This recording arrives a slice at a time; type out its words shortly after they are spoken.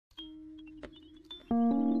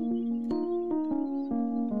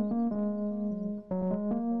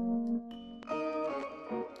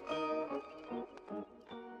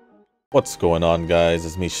What's going on, guys?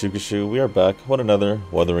 It's me, Shukashu. We are back with another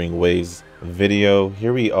Wuthering Waves video.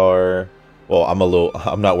 Here we are. Well,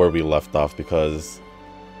 I'm not where we left off because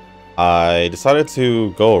I decided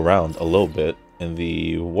to go around a little bit in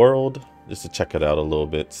the world just to check it out a little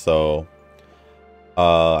bit. So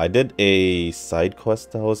I did a side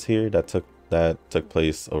quest that was here that took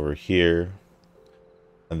place over here,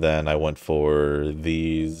 and then I went for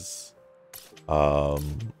these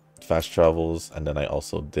fast travels, and then I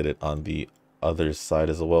also did it on the other side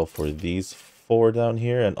as well for these 4 down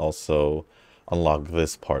here, and also unlock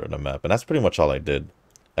this part of the map. And that's pretty much all I did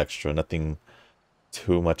extra. Nothing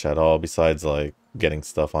too much at all besides like getting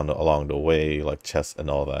stuff along the way, like chests and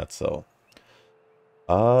all that. So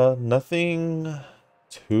nothing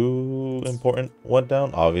too important went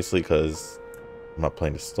down, obviously, because I'm not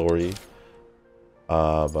playing the story.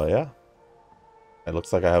 But yeah, it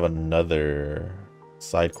looks like I have another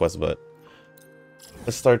side quest, but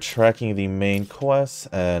let's start tracking the main quest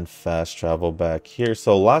and fast travel back here.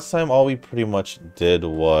 So last time all we pretty much did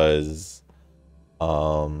was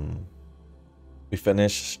we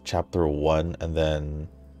finished chapter 1 and then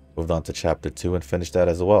moved on to chapter 2 and finished that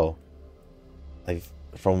as well.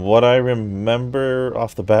 From what I remember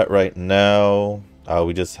off the bat right now,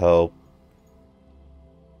 we just helped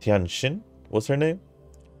Tianxin, what's her name?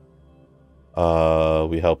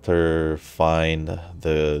 We helped her find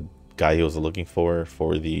the guy he was looking for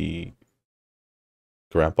the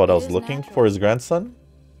grandpa that was looking for his grandson,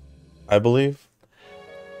 I believe.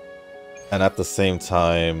 And at the same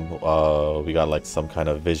time, we got like some kind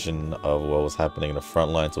of vision of what was happening in the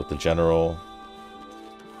front lines with the general.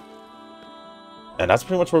 And that's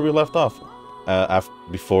pretty much where we left off.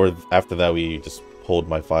 After that, we just pulled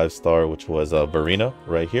my 5-star, which was Barina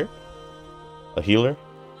right here, a healer.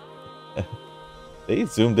 They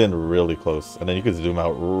zoomed in really close, and then you could zoom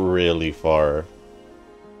out really far.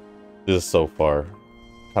 This is so far.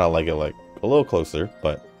 Kind of like it like a little closer,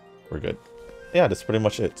 but we're good. Yeah, that's pretty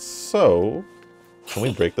much it. So, can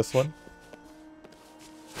we break this one?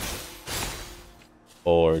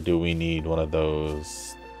 Or do we need one of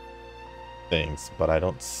those things? But I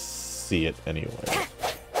don't see it anywhere.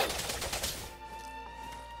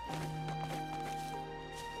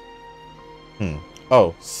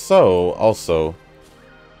 Oh, so also,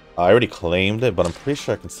 I already claimed it, but I'm pretty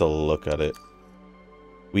sure I can still look at it.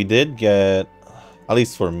 We did get, at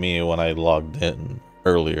least for me when I logged in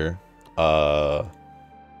earlier, I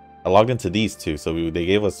logged into these 2, so they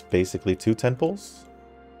gave us basically 2 temples.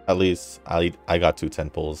 At least I got 2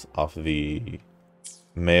 temples off the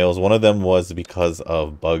males. One of them was because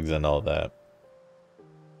of bugs and all that.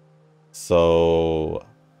 So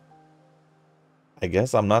I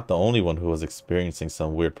guess I'm not the only one who was experiencing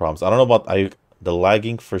some weird problems. I don't know about the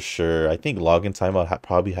lagging for sure. I think login timeout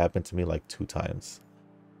probably happened to me like 2 times.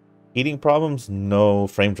 Heating problems, no.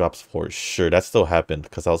 Frame drops for sure. That still happened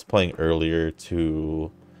because I was playing earlier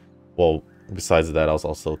to... Well, besides that, I was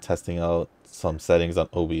also testing out some settings on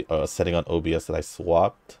setting on OBS that I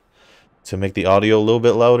swapped to make the audio a little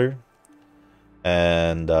bit louder.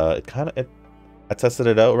 And I tested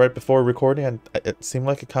it out right before recording, and it seemed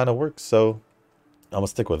like it kind of works, so I'm gonna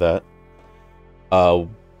stick with that.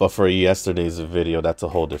 But for yesterday's video, that's a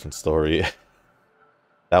whole different story.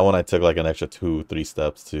 That one I took like an extra 2-3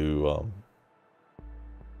 steps to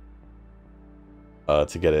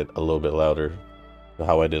get it a little bit louder than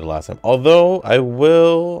how I did last time. Although I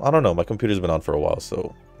don't know, my computer's been on for a while,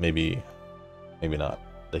 so maybe not.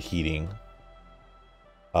 The heating.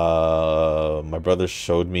 My brother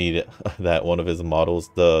showed me that one of his models,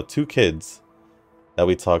 the 2 kids that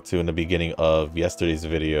we talked to in the beginning of yesterday's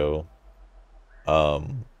video,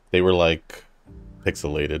 they were like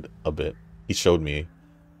pixelated a bit. He showed me.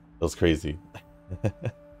 It was crazy.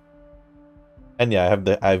 And yeah,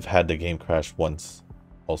 I've had the game crash once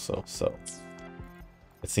also, so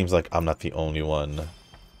it seems like I'm not the only one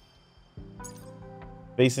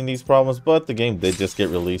facing these problems, but the game did just get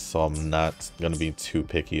released, so I'm not gonna be too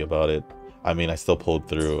picky about it. I mean, I still pulled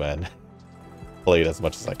through and played as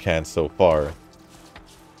much as I can so far.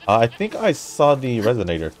 I think I saw the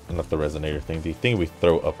resonator, not the resonator thing, the thing we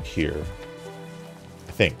throw up here.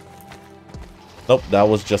 I think. Nope, that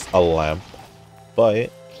was just a lamp.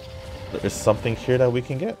 But there is something here that we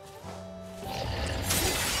can get.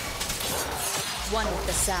 One with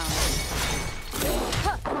the sound.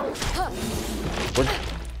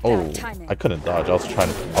 Oh, I couldn't dodge. I was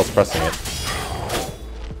pressing it.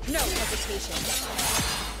 No hesitation.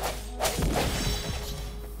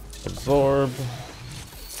 Absorb.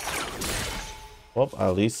 Well,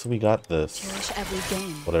 at least we got this. Cherish every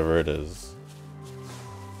gain. Whatever it is.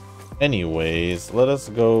 Anyways, let us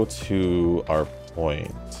go to our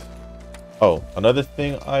point. Oh, another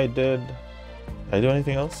thing I did. Did I do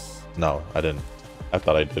anything else? No, I didn't. I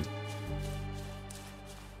thought I did.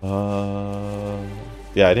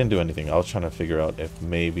 Yeah, I didn't do anything. I was trying to figure out if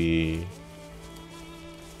maybe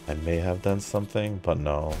I may have done something, but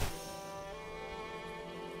no.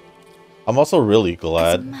 I'm also really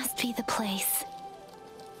glad. This must be the place.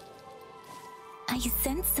 I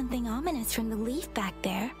sensed something ominous from the leaf back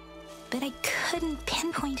there, but I couldn't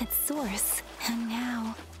pinpoint its source. And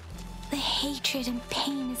now, the hatred and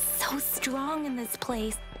pain is so strong in this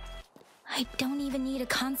place. I don't even need to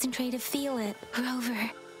concentrate to feel it.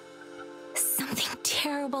 Rover, something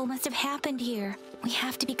terrible must have happened here. We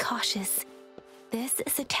have to be cautious. This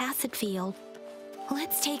is a tacit field.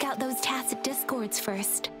 Let's take out those tacit discords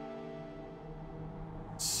first.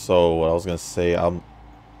 So what I was gonna say, I'm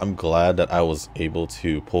glad that I was able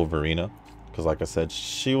to pull Verena, because like I said,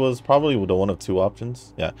 she was probably the one of two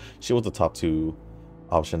options. Yeah, she was the top two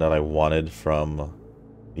option that I wanted from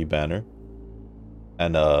the banner,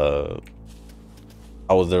 and there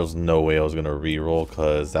was no way I was gonna re-roll,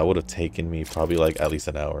 because that would have taken me probably like at least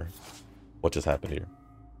an hour. What just happened here?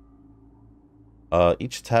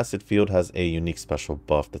 Each tacit field has a unique special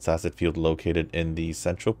buff. The tacit field located in the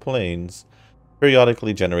central plains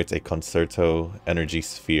periodically generates a concerto energy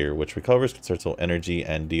sphere, which recovers concerto energy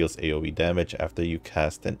and deals AoE damage after you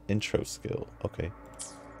cast an intro skill. Okay.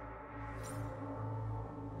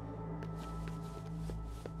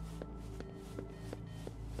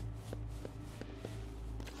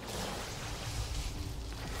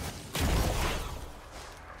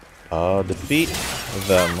 Defeat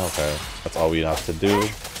them. Okay, that's all we have to do.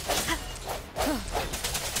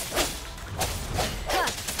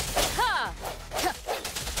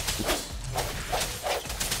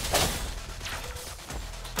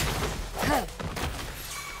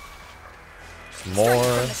 More.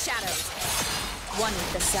 From the shadows. One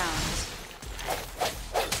with the sound.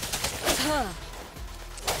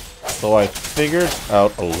 So I figured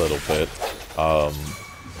out a little bit of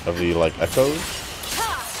the like echoes.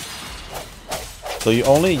 So you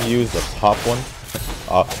only use the top one.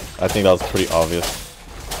 I think that was pretty obvious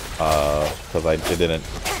because it didn't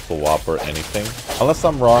swap or anything. Unless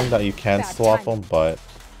I'm wrong that you can swap them, but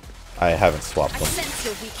I haven't swapped them. I sense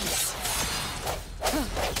your weakness.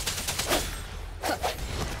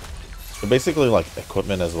 They're basically like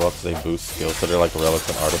equipment as well, because they boost skills, so they're like relics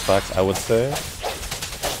and artifacts, I would say.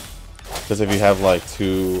 Because if you have like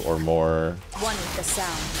two or more, One with the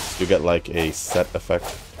sound. you get like a set effect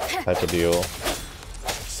type of deal.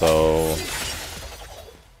 So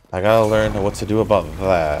I gotta learn what to do about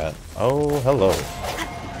that. Oh, hello.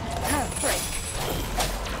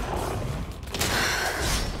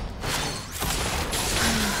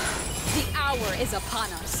 The hour is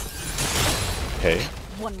upon us. Okay.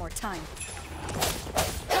 One more time.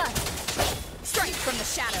 Strike from the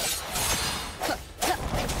shadows.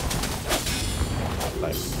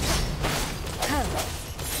 Nice.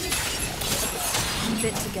 Keep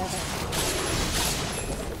it together.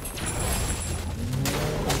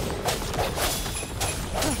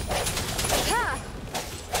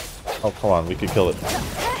 Oh, come on, we could kill it.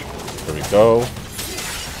 There we go.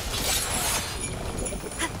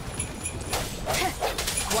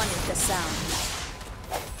 One with the sound.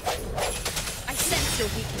 I sense your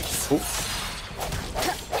weakness. Ooh.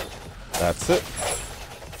 That's it.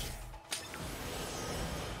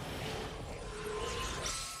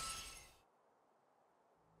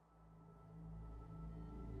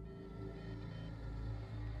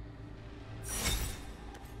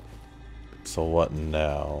 So what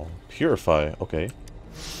now? Purify, okay.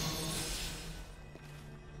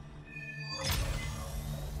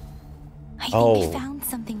 I think we found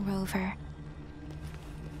something, Rover.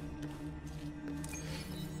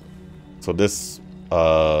 So this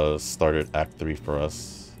started Act 3 for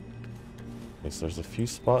us. Okay, so there's a few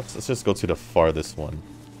spots. Let's just go to the farthest one.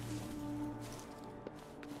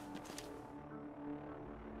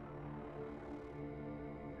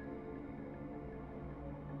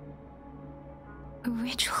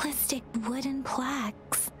 Ritualistic wooden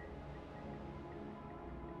plaques.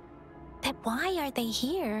 But why are they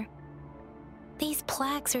here? These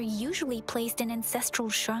plaques are usually placed in ancestral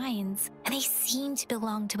shrines, and they seem to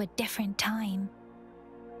belong to a different time.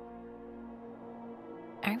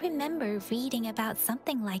 I remember reading about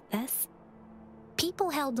something like this.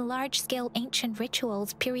 People held large-scale ancient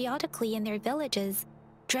rituals periodically in their villages,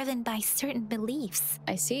 driven by certain beliefs.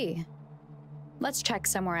 I see. Let's check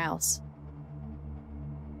somewhere else.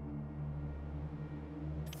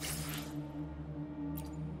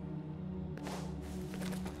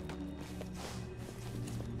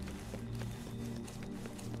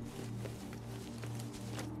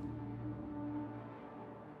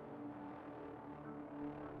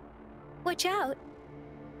 Watch out!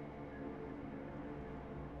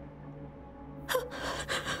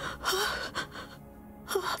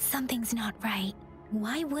 Something's not right.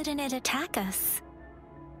 Why wouldn't it attack us?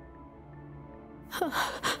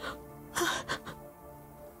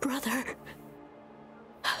 Brother.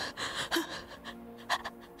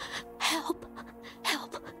 Help.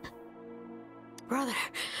 Help. Brother.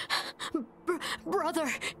 Brother.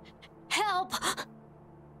 Help.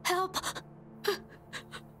 Help.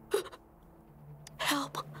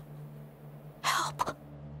 Help. Help.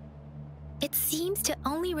 It seems to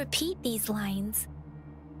only repeat these lines.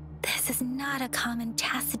 This is not a common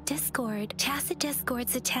tacit discord. Tacit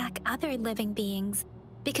discords attack other living beings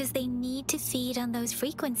because they need to feed on those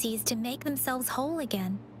frequencies to make themselves whole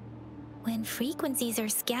again. When frequencies are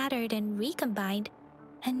scattered and recombined,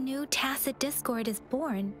 a new tacit discord is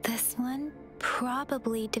born. This one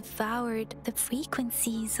probably devoured the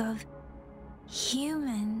frequencies of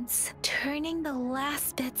humans, turning the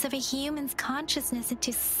last bits of a human's consciousness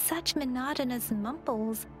into such monotonous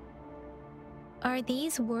mumbles. Are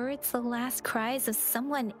these words the last cries of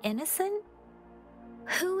someone innocent?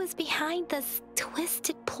 Who is behind this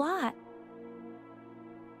twisted plot?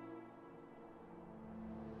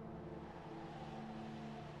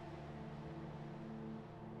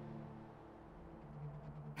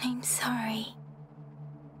 I'm sorry.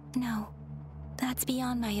 No, that's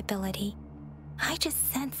beyond my ability. I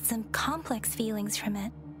just sensed some complex feelings from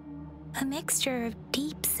it. A mixture of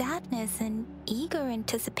deep sadness and eager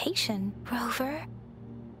anticipation. Rover,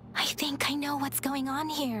 I think I know what's going on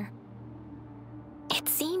here. It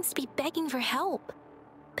seems to be begging for help,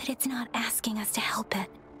 but it's not asking us to help it.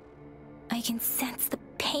 I can sense the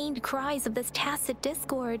pained cries of this tacit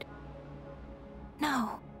discord.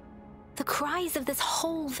 No, the cries of this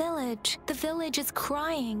whole village. The village is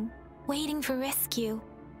crying, waiting for rescue.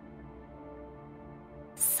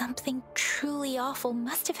 Something truly awful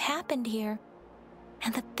must have happened here,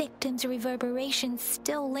 and the victims' reverberations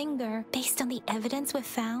still linger. Based on the evidence we've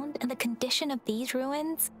found and the condition of these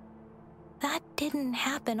ruins, that didn't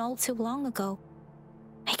happen all too long ago.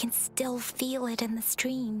 I can still feel it in the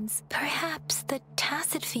streams. Perhaps the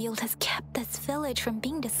tacit field has kept this village from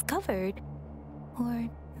being discovered, or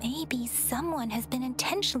maybe someone has been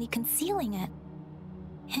intentionally concealing it.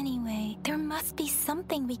 Anyway, there must be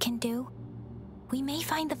something we can do. We may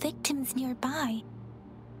find the victims nearby.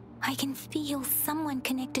 I can feel someone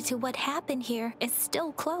connected to what happened here is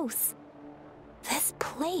still close. This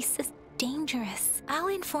place is dangerous. I'll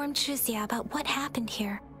inform Shuzia about what happened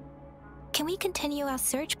here. Can we continue our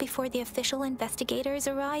search before the official investigators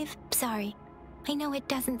arrive? Sorry, I know it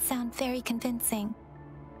doesn't sound very convincing.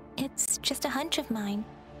 It's just a hunch of mine,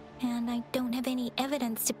 and I don't have any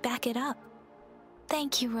evidence to back it up.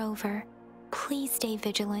 Thank you, Rover. Please stay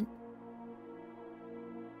vigilant.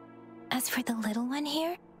 As for the little one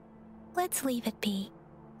here, let's leave it be.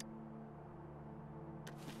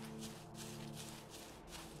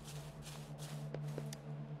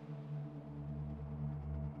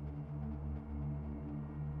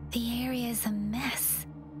 The area is a mess,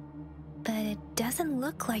 but it doesn't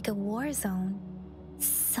look like a war zone.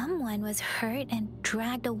 Someone was hurt and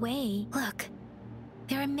dragged away. Look,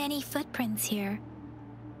 there are many footprints here.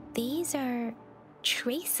 These are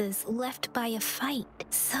traces left by a fight.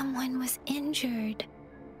 Someone was injured.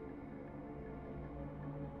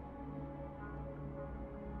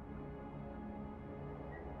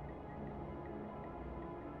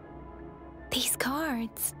 These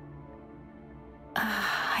cards.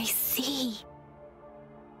 I see.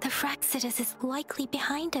 The Fraxidus is likely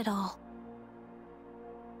behind it all.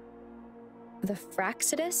 The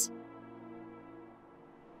Fraxidus?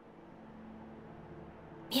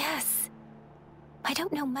 Yes. I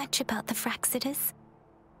don't know much about the Fraxidus,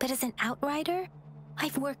 but as an outrider,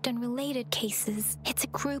 I've worked on related cases. It's a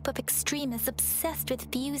group of extremists obsessed with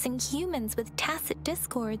fusing humans with tacit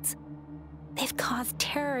discords. They've caused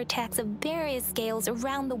terror attacks of various scales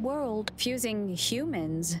around the world. Fusing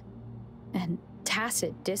humans and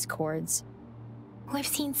tacit discords. We've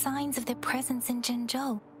seen signs of their presence in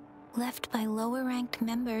Jinzhou, left by lower-ranked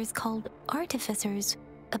members called artificers.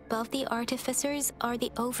 Above the artificers are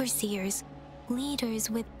the overseers, leaders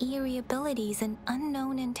with eerie abilities and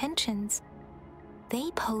unknown intentions. They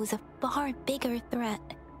pose a far bigger threat.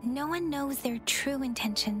 No one knows their true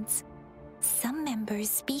intentions. Some members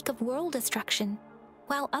speak of world destruction,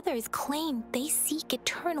 while others claim they seek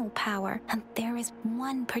eternal power. And there is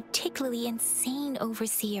one particularly insane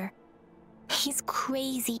overseer. He's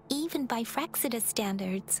crazy even by Fraxidus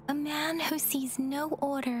standards. A man who sees no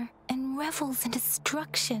order and revels in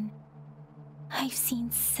destruction. I've seen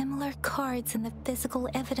similar cards in the physical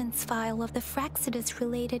evidence file of the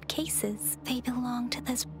Fraxidus-related cases. They belong to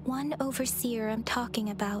this one overseer I'm talking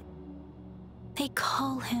about. They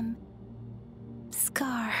call him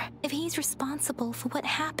Scar. If he's responsible for what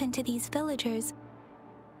happened to these villagers,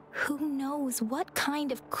 who knows what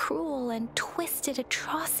kind of cruel and twisted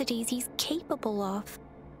atrocities he's capable of?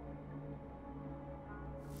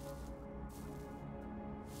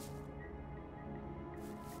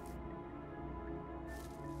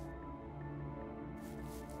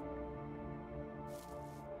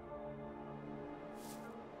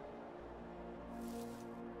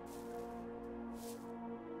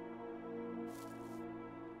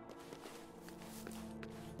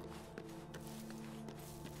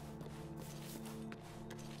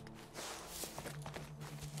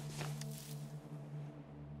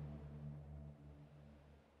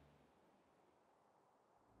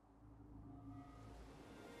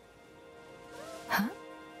 Huh?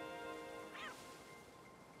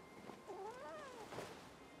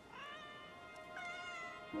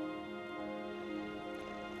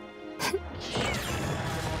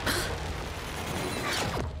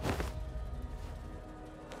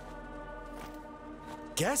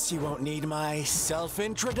 Guess you won't need my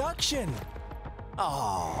self-introduction.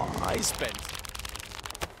 Oh, I spent...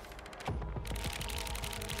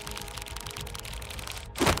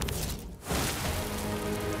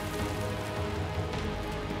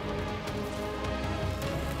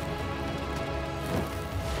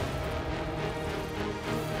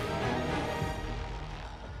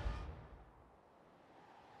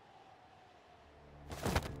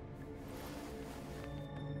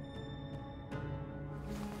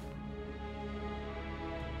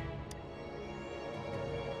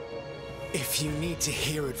 If you need to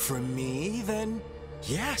hear it from me, then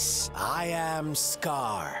yes, I am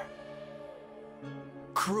Scar.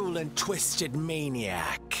 Cruel and twisted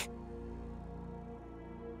maniac.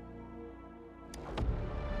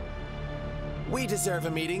 We deserve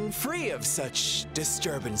a meeting free of such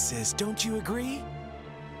disturbances, don't you agree?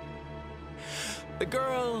 The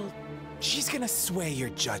girl, she's gonna sway your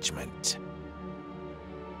judgment.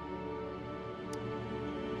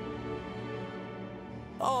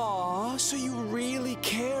 Aw, so you really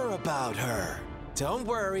care about her. Don't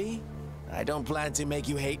worry. I don't plan to make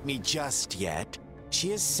you hate me just yet.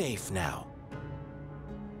 She is safe now.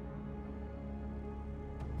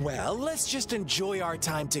 Well, let's just enjoy our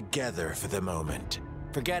time together for the moment.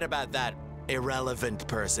 Forget about that irrelevant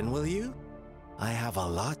person, will you? I have a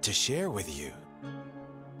lot to share with you.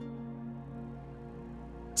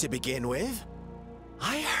 To begin with,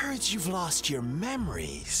 I heard you've lost your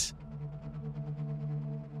memories.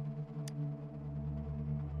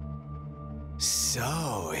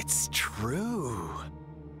 So, it's true.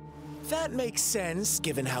 That makes sense,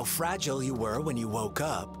 given how fragile you were when you woke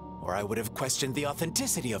up, or I would have questioned the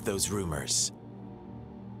authenticity of those rumors.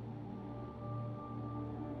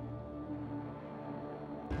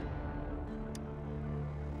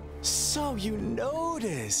 So you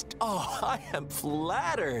noticed. Oh, I am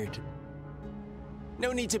flattered.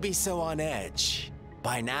 No need to be so on edge.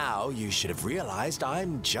 By now, you should have realized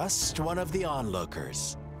I'm just one of the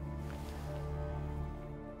onlookers.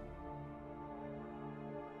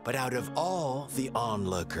 But out of all the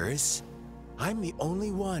onlookers, I'm the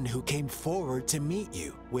only one who came forward to meet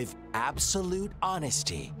you with absolute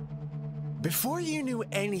honesty. Before you knew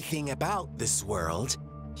anything about this world,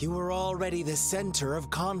 you were already the center of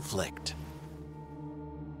conflict.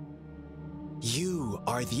 You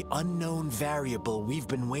are the unknown variable we've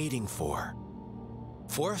been waiting for.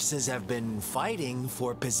 Forces have been fighting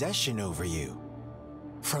for possession over you.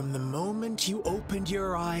 From the moment you opened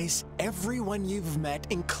your eyes, everyone you've met,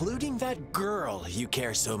 including that girl you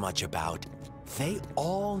care so much about, they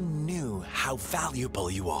all knew how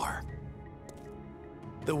valuable you are.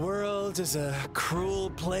 The world is a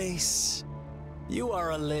cruel place. You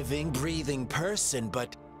are a living, breathing person,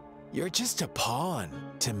 but you're just a pawn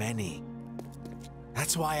to many.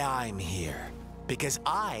 That's why I'm here, because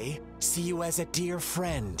I see you as a dear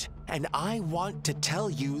friend, and I want to tell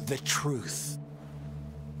you the truth.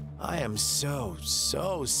 I am so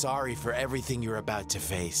sorry for everything you're about to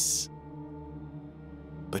face.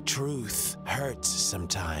 But truth hurts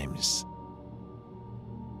sometimes.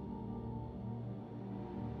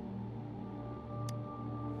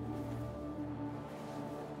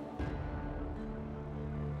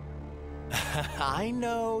 I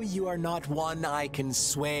know you are not one I can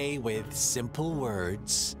sway with simple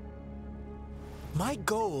words. My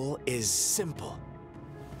goal is simple.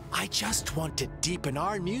 I just want to deepen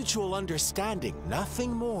our mutual understanding,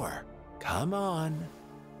 nothing more. Come on.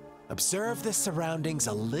 Observe the surroundings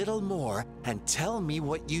a little more and tell me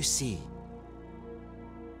what you see.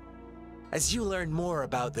 As you learn more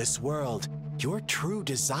about this world, your true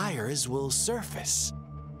desires will surface,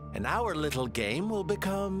 and our little game will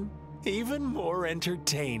become even more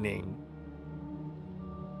entertaining.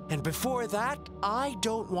 And before that, I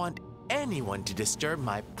don't want anyone to disturb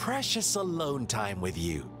my precious alone time with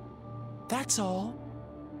you. That's all.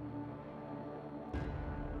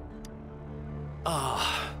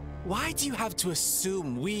 Why do you have to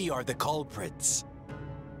assume we are the culprits?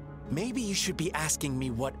 Maybe you should be asking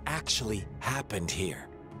me what actually happened here.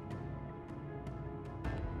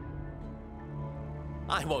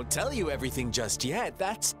 I won't tell you everything just yet.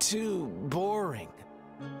 That's too boring.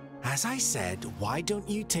 As I said, why don't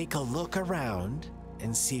you take a look around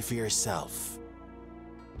and see for yourself?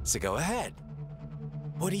 So go ahead.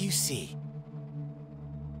 What do you see?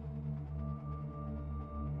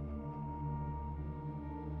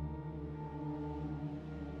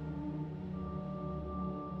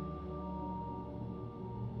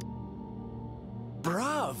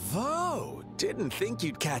 Bravo! Didn't think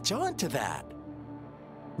you'd catch on to that.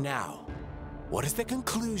 Now, what is the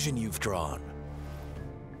conclusion you've drawn?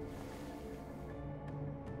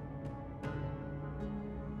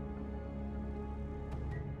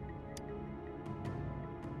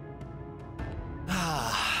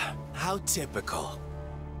 How typical.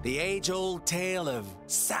 The age-old tale of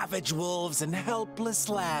savage wolves and helpless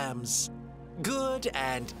lambs. Good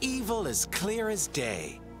and evil as clear as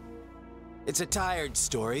day. It's a tired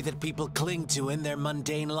story that people cling to in their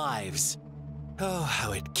mundane lives. Oh,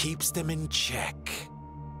 how it keeps them in check.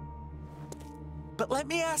 But let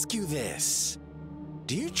me ask you this.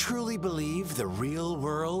 Do you truly believe the real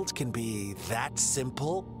world can be that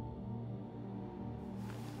simple?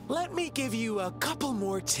 Let me give you a couple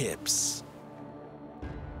more tips.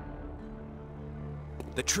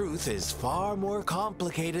 The truth is far more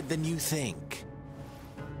complicated than you think.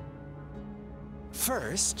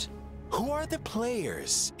 First, who are the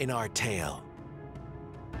players in our tale?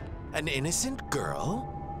 An innocent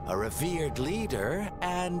girl, a revered leader,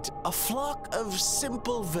 and a flock of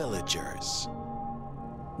simple villagers.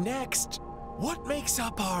 Next, what makes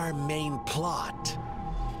up our main plot?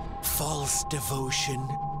 False devotion,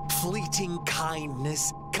 fleeting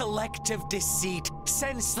kindness, collective deceit,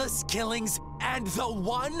 senseless killings, and the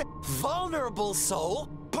one vulnerable soul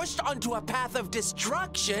pushed onto a path of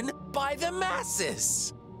destruction by the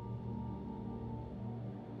masses.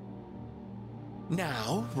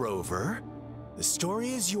 Now, Rover, the story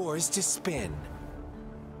is yours to spin.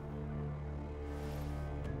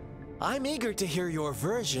 I'm eager to hear your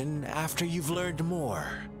version after you've learned more.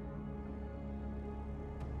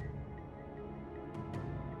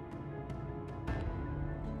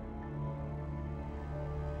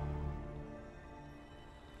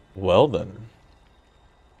 Well then.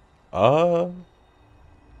 I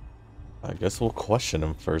guess we'll question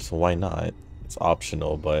him first. Why not? It's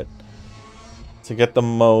optional, but to get the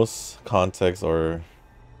most context or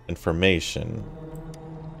information.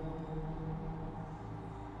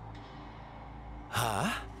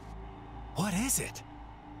 Huh? What is it?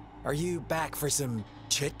 Are you back for some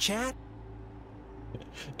chit-chat?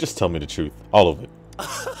 Just tell me the truth. All of it.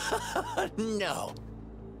 No.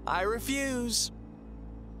 I refuse.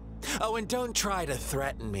 Oh, and don't try to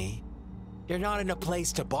threaten me. You're not in a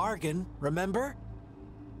place to bargain, remember?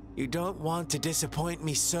 You don't want to disappoint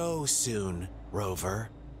me so soon, Rover.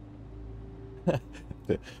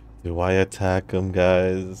 Do I attack him,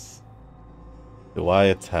 guys? Do I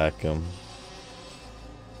attack him?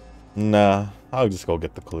 Nah, I'll just go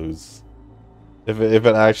get the clues. If it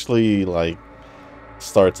actually, like,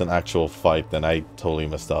 starts an actual fight, then I totally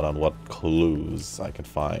missed out on what clues I could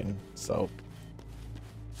find. So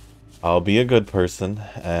I'll be a good person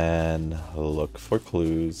and look for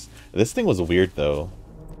clues. This thing was weird, though.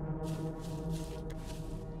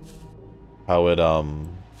 How it,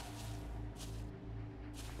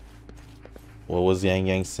 what was Yang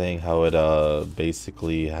Yang saying? How it,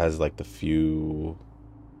 basically has, like, the few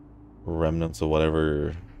remnants of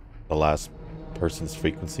whatever the last person's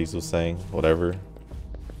frequencies was saying. Whatever.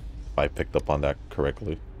 If I picked up on that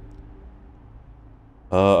correctly.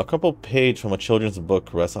 A couple page from a children's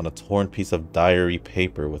book rests on a torn piece of diary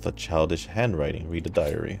paper with a childish handwriting. Read the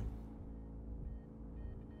diary.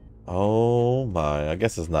 Oh my, I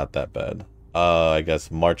guess it's not that bad. I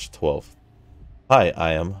guess March 12th. Hi,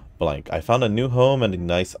 I am blank. I found a new home and a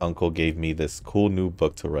nice uncle gave me this cool new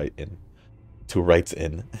book to write in.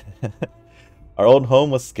 Our old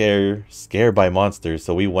home was scared by monsters,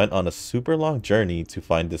 so we went on a super long journey to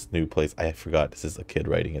find this new place. I forgot this is a kid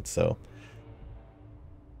writing it, so.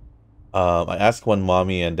 I asked when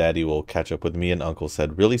mommy and daddy will catch up with me, and uncle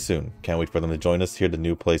said really soon. Can't wait for them to join us here. The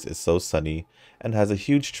new place is so sunny and has a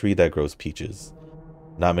huge tree that grows peaches.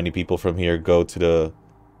 Not many people from here go to the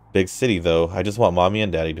big city though. I just want mommy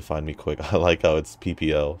and daddy to find me quick. I like how it's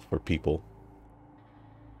PPL for people.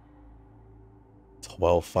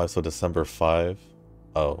 12/5, so December 5.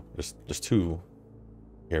 Oh, there's two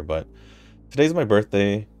here, but today's my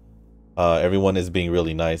birthday. Everyone is being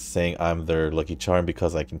really nice, saying I'm their lucky charm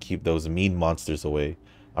because I can keep those mean monsters away.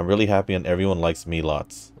 I'm really happy and everyone likes me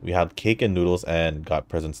lots. We had cake and noodles and got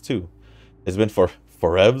presents too. It's been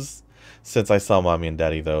forever since I saw mommy and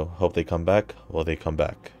daddy though. Hope they come back. Will they come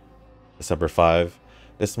back? December 5.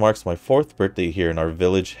 This marks my 4th birthday here and our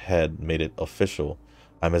village head made it official.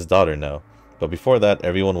 I'm his daughter now. But before that,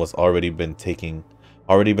 everyone was already been taking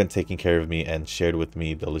care of me and shared with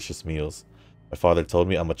me delicious meals. My father told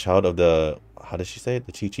me I'm a child of the, how does she say it?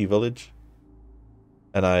 The Chi-Chi village?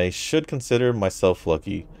 And I should consider myself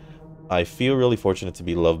lucky. I feel really fortunate to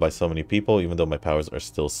be loved by so many people, even though my powers are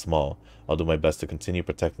still small. I'll do my best to continue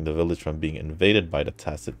protecting the village from being invaded by the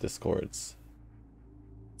tacit discords.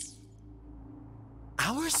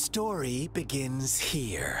 Our story begins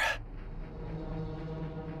here.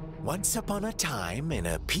 Once upon a time, in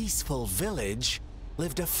a peaceful village,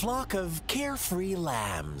 lived a flock of carefree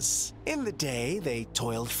lambs. In the day, they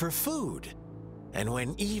toiled for food, and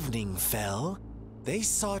when evening fell, they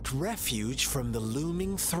sought refuge from the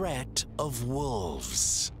looming threat of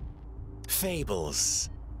wolves. Fables,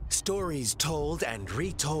 stories told and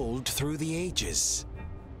retold through the ages.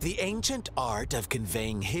 The ancient art of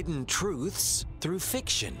conveying hidden truths through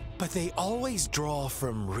fiction, but they always draw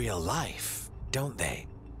from real life, don't they?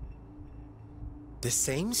 The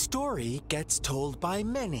same story gets told by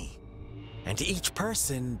many, and each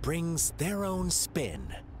person brings their own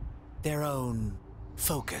spin, their own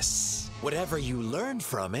focus. Whatever you learn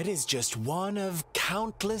from it is just one of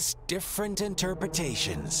countless different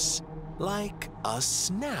interpretations, like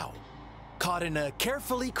us now, caught in a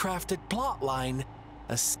carefully crafted plotline,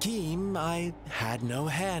 a scheme I had no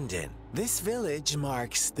hand in. This village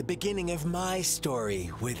marks the beginning of my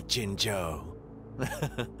story with Jinzhou.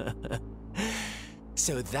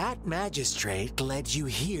 So that magistrate led you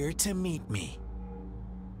here to meet me.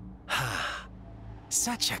 Ha!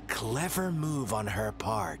 Such a clever move on her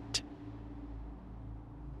part.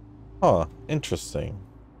 Huh, interesting.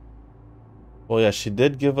 Well, yeah, she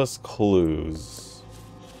did give us clues.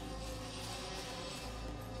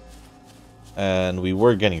 And we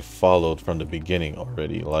were getting followed from the beginning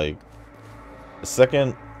already. Like, the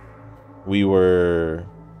second we were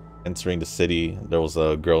entering the city, there was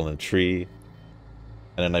a girl in a tree.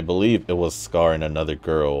 And then I believe it was Scar and another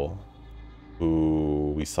girl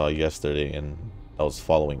who we saw yesterday and that was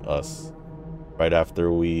following us. Right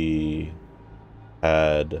after we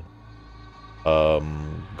had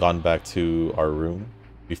gone back to our room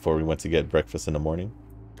before we went to get breakfast in the morning.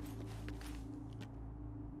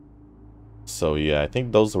 So yeah, I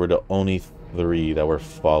think those were the only 3 that were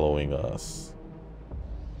following us.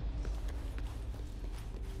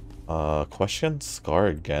 Question Scar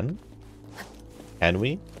again? Can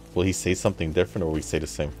we? Will he say something different or will we say the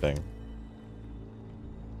same thing?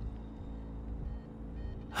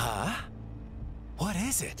 Huh? What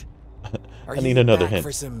is it? Are I need you another back hint.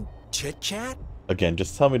 for some chit-chat? Again,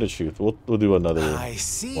 just tell me the truth. We'll do another I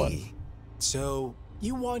see. one. So,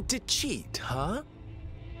 you want to cheat, huh?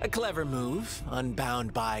 A clever move,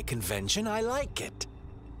 unbound by convention, I like it.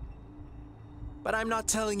 But I'm not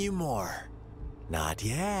telling you more. Not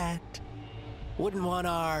yet. Wouldn't want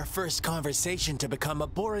our first conversation to become a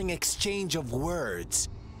boring exchange of words,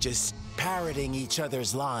 just parroting each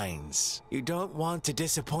other's lines. You don't want to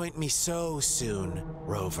disappoint me so soon,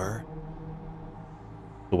 Rover.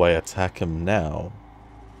 Do I attack him now?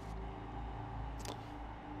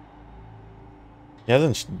 He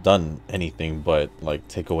hasn't done anything but like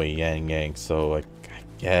take away Yang Yang, so like, I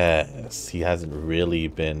guess he hasn't really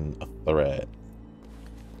been a threat.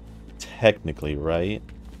 Technically, right?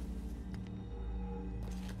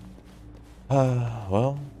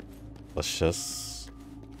 Well, let's just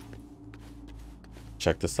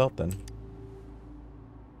check this out then.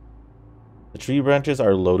 The tree branches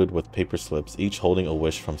are loaded with paper slips, each holding a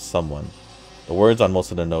wish from someone. The words on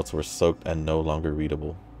most of the notes were soaked and no longer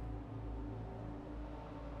readable.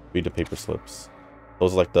 Read the paper slips.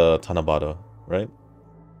 Those are like the Tanabata, right?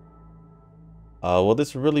 Will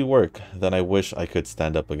this really work? Then I wish I could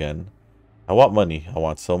stand up again. I want money. I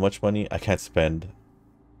want so much money. I can't spend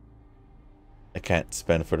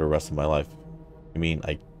for the rest of my life. I mean,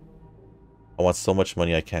 I want so much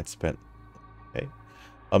money I can't spend. Okay.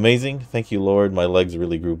 Amazing. Thank you, Lord. My legs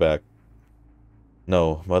really grew back.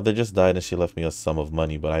 No, mother just died and she left me a sum of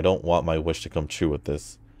money, but I don't want my wish to come true with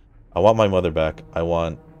this. I want my mother back. I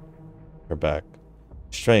want her back.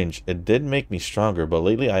 Strange, it did make me stronger, but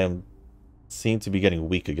lately I am seem to be getting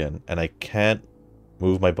weak again, and I can't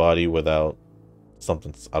move my body without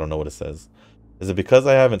something. I don't know what it says. Is it because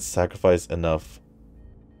I haven't sacrificed enough?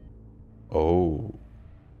 Oh.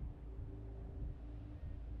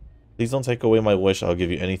 Please don't take away my wish. I'll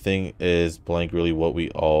give you anything. Is blank really what we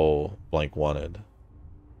all blank wanted?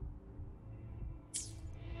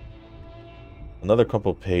 Another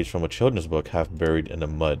crumpled page from a children's book half buried in the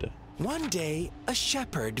mud. One day, a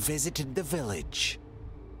shepherd visited the village.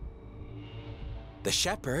 The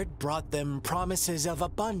shepherd brought them promises of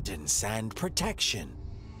abundance and protection.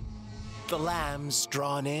 The lambs,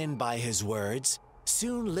 drawn in by his words,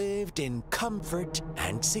 soon lived in comfort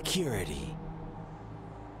and security.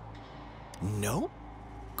 Nope,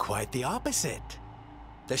 quite the opposite.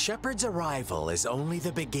 The shepherd's arrival is only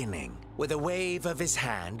the beginning. With a wave of his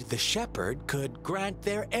hand, the shepherd could grant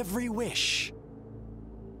their every wish.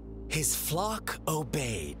 His flock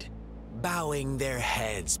obeyed, bowing their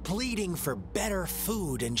heads, pleading for better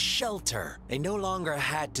food and shelter. They no longer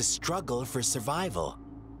had to struggle for survival,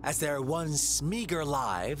 as their once meager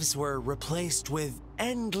lives were replaced with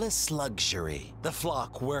endless luxury. The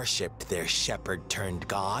flock worshipped their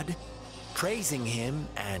shepherd-turned-god, praising him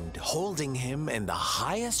and holding him in the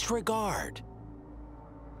highest regard.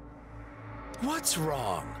 What's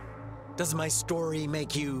wrong? Does my story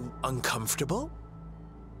make you uncomfortable?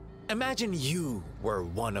 Imagine you were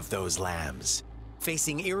one of those lambs,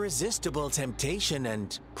 facing irresistible temptation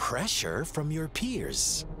and pressure from your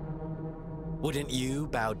peers. Wouldn't you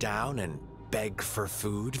bow down and beg for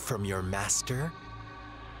food from your master?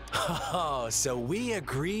 Oh, so we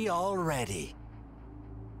agree already.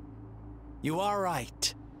 You are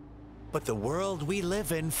right, but the world we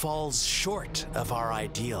live in falls short of our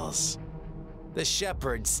ideals. The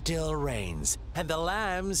shepherd still reigns, and the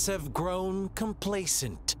lambs have grown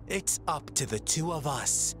complacent. It's up to the two of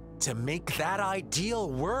us to make that ideal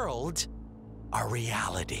world a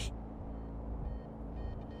reality.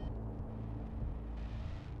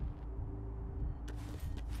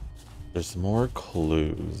 There's more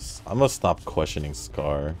clues. I'm gonna stop questioning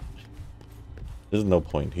Scar. There's no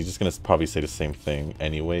point. He's just gonna probably say the same thing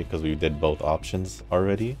anyway, because we did both options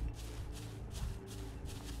already.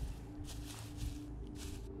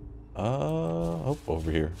 Oh, over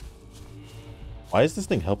here. Why is this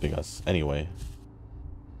thing helping us anyway?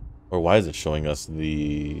 Or why is it showing us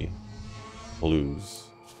the clues?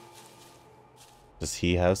 Does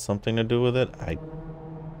he have something to do with it? I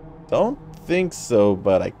don't think so,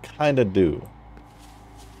 but I kind of do.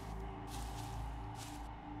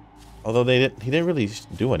 Although he didn't really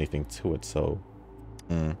do anything to it, so...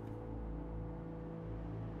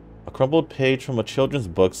 A crumpled page from a children's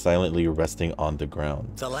book silently resting on the ground.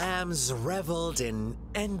 The lambs reveled in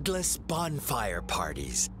endless bonfire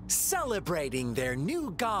parties, celebrating their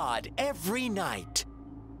new god every night.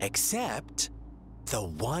 Except the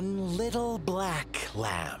one little black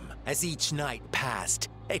lamb. As each night passed,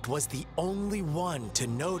 it was the only one to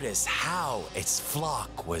notice how its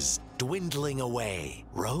flock was dwindling away.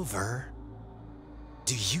 Rover,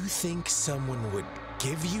 do you think someone would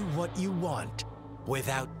give you what you want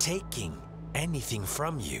without taking anything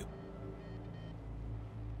from you?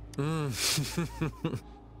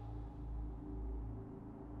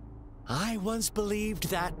 I once believed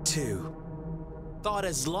that too. Thought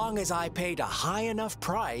as long as I paid a high enough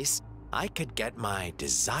price, I could get my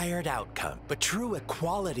desired outcome. But true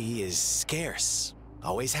equality is scarce,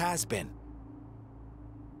 always has been.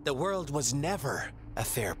 The world was never a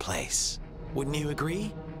fair place. Wouldn't you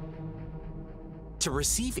agree? To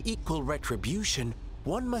receive equal retribution,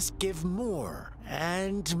 one must give more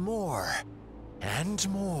and more and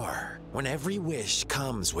more. When every wish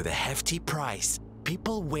comes with a hefty price,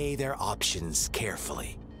 people weigh their options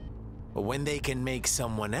carefully. But when they can make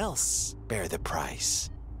someone else bear the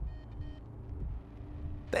price,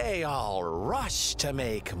 they all rush to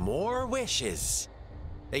make more wishes.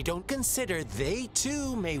 They don't consider they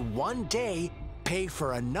too may one day pay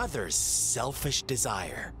for another's selfish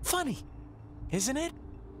desire. Funny, isn't it?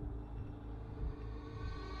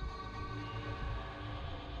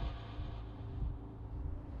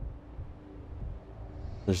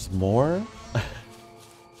 There's more?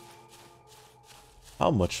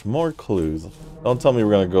 How much more clues? Don't tell me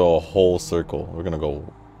we're gonna go a whole circle. We're gonna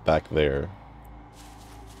go back there.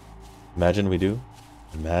 Imagine we do.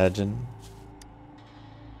 Imagine.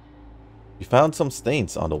 You found some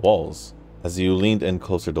stains on the walls. As you leaned in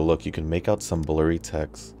closer to look, you could make out some blurry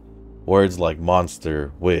text. Words like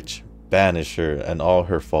monster, witch, banisher, and all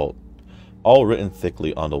her fault. all written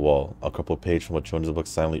thickly on the wall, a couple pages from a children's book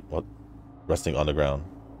silently resting on the ground.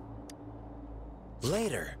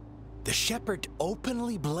 Later, the shepherd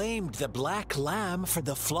openly blamed the black lamb for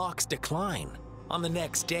the flock's decline. On the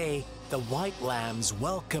next day, the white lambs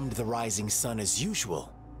welcomed the rising sun as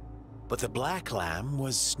usual. But the black lamb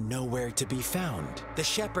was nowhere to be found. The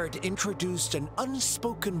shepherd introduced an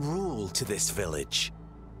unspoken rule to this village.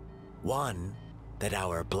 One that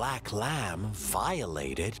our black lamb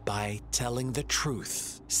violated by telling the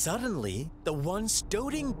truth. Suddenly, the once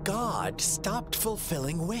doting god stopped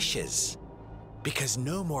fulfilling wishes, because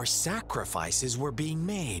no more sacrifices were being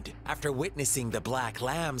made. After witnessing the black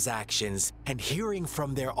lamb's actions and hearing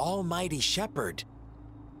from their almighty shepherd,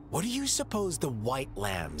 what do you suppose the white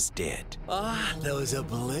lambs did? Ah, those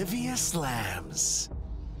oblivious lambs.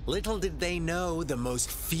 Little did they know the most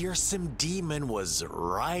fearsome demon was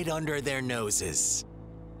right under their noses.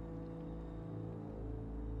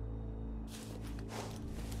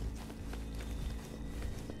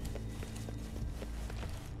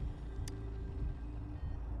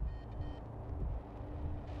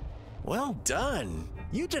 Well done.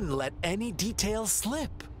 You didn't let any details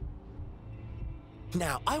slip.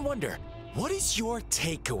 Now, I wonder, what is your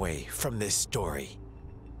takeaway from this story?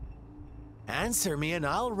 Answer me and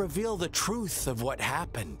I'll reveal the truth of what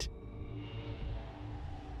happened.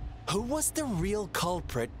 Who was the real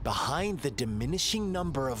culprit behind the diminishing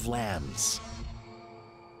number of lambs?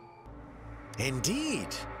 Indeed,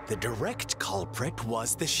 the direct culprit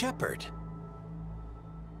was the shepherd.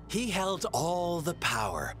 He held all the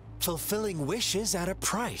power, fulfilling wishes at a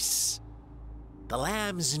price. The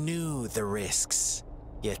lambs knew the risks,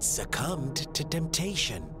 yet succumbed to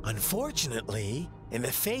temptation. Unfortunately, in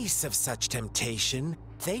the face of such temptation,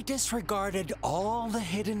 they disregarded all the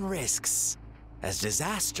hidden risks, as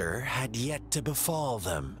disaster had yet to befall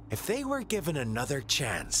them. If they were given another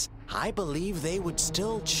chance, I believe they would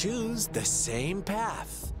still choose the same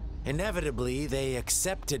path. Inevitably, they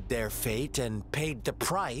accepted their fate and paid the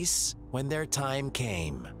price when their time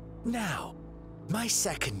came. Now, my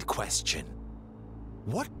second question.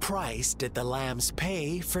 What price did the lambs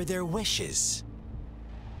pay for their wishes?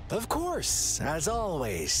 Of course, as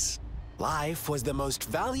always, life was the most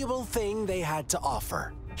valuable thing they had to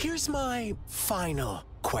offer. Here's my final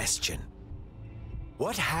question.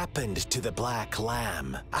 What happened to the black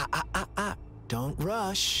lamb? Don't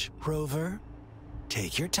rush, Rover.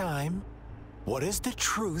 Take your time. What is the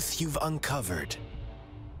truth you've uncovered?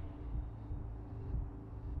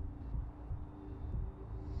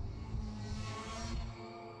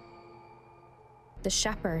 The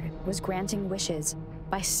shepherd was granting wishes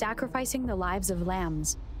by sacrificing the lives of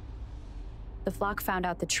lambs. The flock found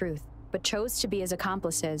out the truth, but chose to be his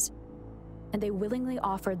accomplices, and they willingly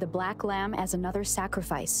offered the black lamb as another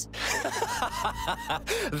sacrifice.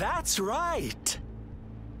 That's right!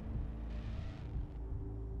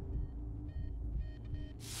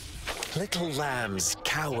 Little lambs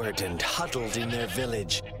cowered and huddled in their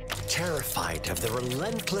village, terrified of the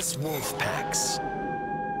relentless wolf packs.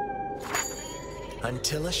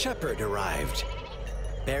 Until a shepherd arrived,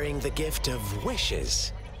 bearing the gift of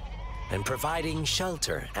wishes and providing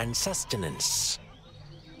shelter and sustenance.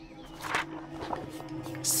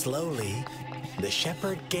 Slowly, the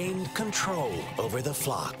shepherd gained control over the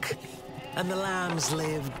flock, and the lambs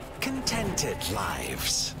lived contented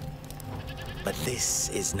lives. But this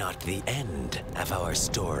is not the end of our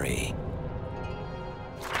story.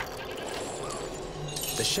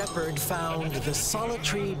 The shepherd found the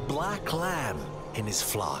solitary black lamb in his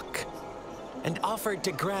flock and offered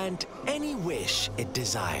to grant any wish it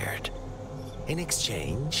desired. In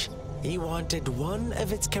exchange, he wanted one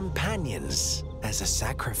of its companions as a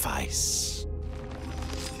sacrifice.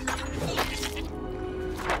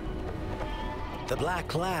 The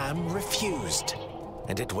black lamb refused,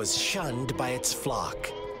 and it was shunned by its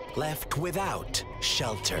flock, left without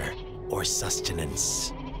shelter or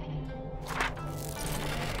sustenance.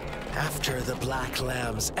 After the black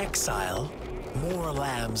lamb's exile, more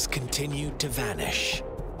lambs continued to vanish.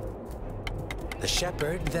 The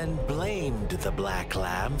shepherd then blamed the black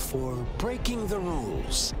lamb for breaking the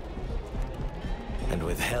rules and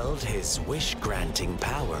withheld his wish-granting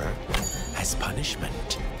power as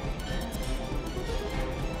punishment.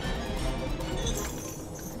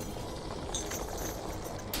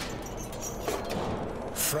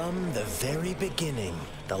 From the very beginning,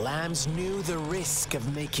 the lambs knew the risk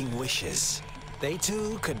of making wishes. They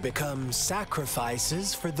too could become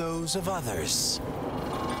sacrifices for those of others.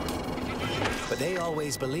 But they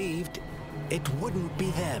always believed it wouldn't be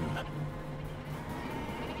them.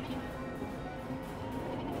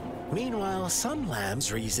 Meanwhile, some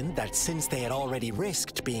lambs reasoned that since they had already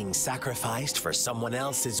risked being sacrificed for someone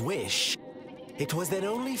else's wish, it was then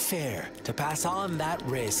only fair to pass on that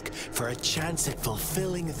risk for a chance at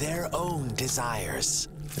fulfilling their own desires.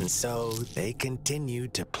 And so they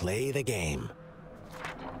continued to play the game.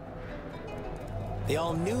 They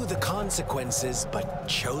all knew the consequences, but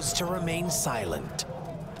chose to remain silent.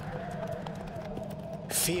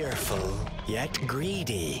 Fearful, yet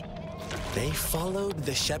greedy, they followed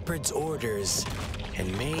the shepherd's orders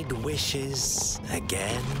and made wishes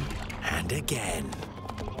again and again.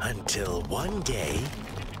 Until one day,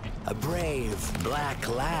 a brave black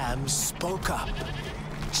lamb spoke up,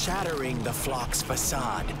 shattering the flock's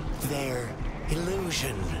facade, their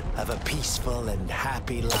illusion of a peaceful and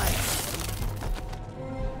happy life.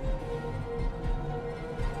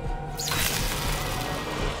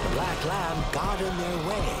 The black lamb got in their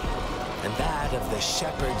way, and that of the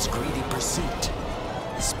shepherd's greedy pursuit,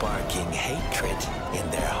 sparking hatred in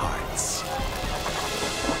their hearts.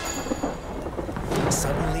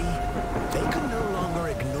 Suddenly, they could no longer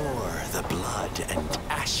ignore the blood and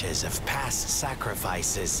ashes of past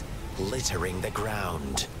sacrifices littering the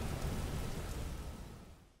ground.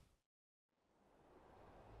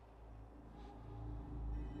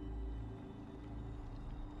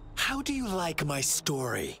 How do you like my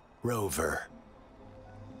story, Rover?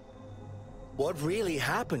 What really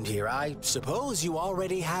happened here? I suppose you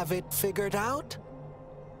already have it figured out?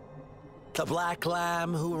 The black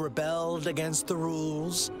lamb who rebelled against the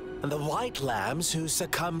rules, and the white lambs who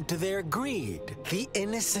succumbed to their greed. The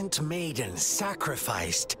innocent maiden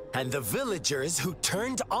sacrificed, and the villagers who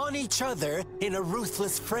turned on each other in a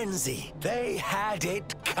ruthless frenzy. They had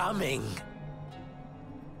it coming.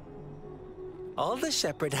 All the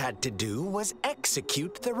shepherd had to do was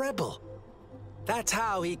execute the rebel. That's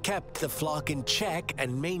how he kept the flock in check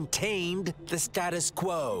and maintained the status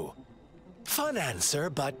quo. Fun answer,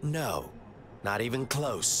 but no. Not even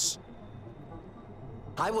close.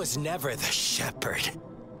 I was never the shepherd.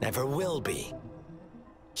 Never will be.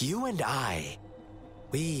 You and I,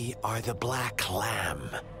 we are the black lamb.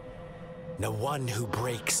 The one who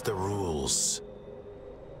breaks the rules.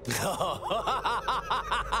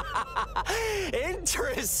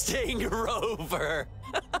 Interesting, Rover.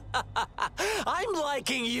 I'm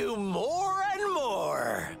liking you more and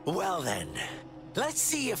more. Well then, let's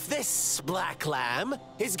see if this black lamb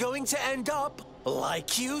is going to end up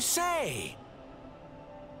like you say.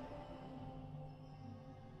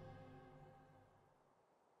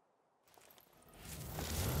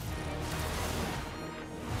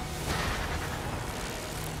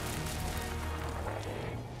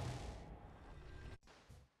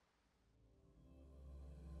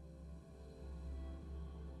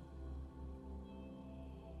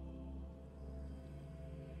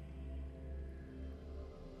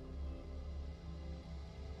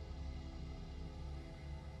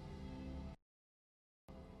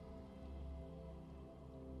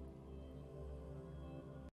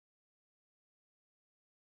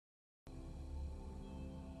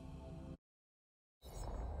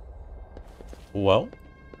 Well,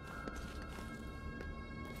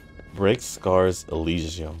 break Scar's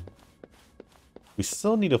Elysium. We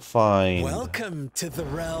still need to find... Welcome to the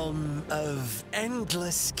realm of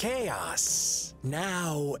endless chaos.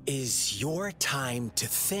 Now is your time to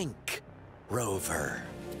think, Rover.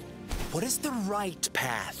 What is the right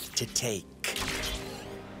path to take?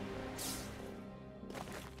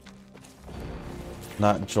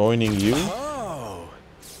 Not joining you? Oh,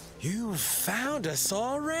 you found us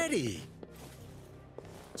already.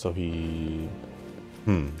 So he...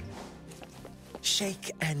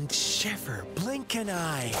 Shake and shiver, blink an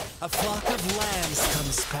eye. A flock of lambs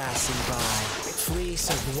comes passing by. Fleece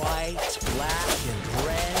of white, black, and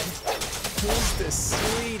red. Who's the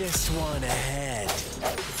sweetest one ahead?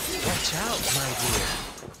 Watch out, my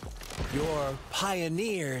dear. Your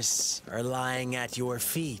pioneers are lying at your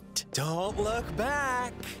feet. Don't look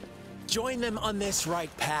back. Join them on this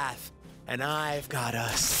right path. And I've got a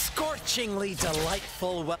scorchingly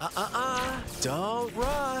delightful... Don't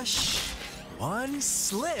rush. One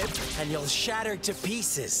slip, and you'll shatter to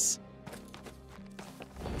pieces.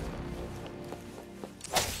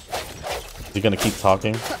 Is he gonna keep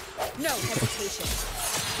talking? No hesitation.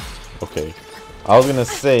 Okay. I was gonna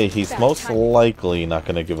say, he's most likely not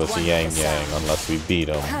gonna give us a yang-yang unless we beat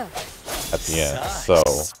him at the end, so...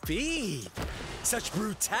 Speed! Such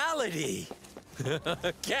brutality!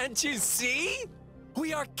 Can't you see?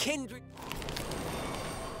 We are kindred.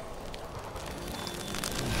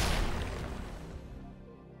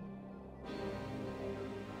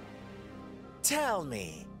 Tell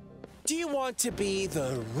me, Do you want to be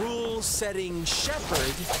the rule-setting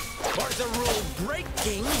shepherd or the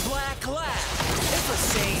rule-breaking black lab? If a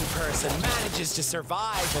sane person manages to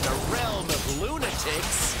survive in a realm of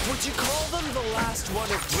lunatics, would you call them the last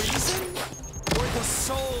one of reason? Or the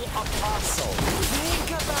sole apostle?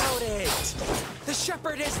 Think about it. The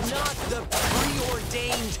shepherd is not the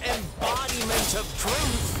preordained embodiment of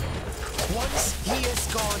truth. Once he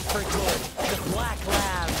is gone for good, the Black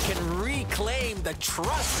Lab can reclaim the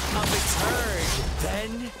trust of its herd.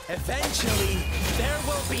 Then, eventually, there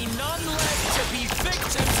will be none left to be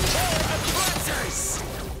victims or aggressors!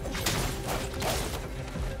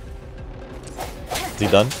 Is he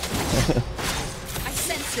done? I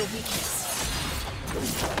sense your weakness.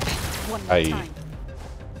 One more time.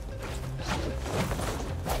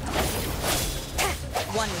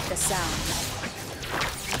 One with the sound.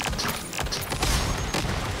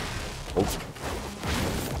 Oh.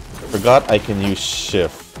 Forgot I can use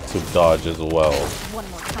shift to dodge as well. One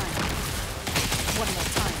more time. One more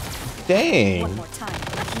time. Dang. One more time.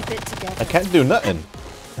 Keep it together. I can't do nothing.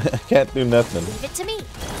 I can't do nothing. Leave it to me.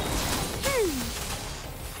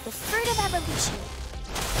 The fruit of evolution.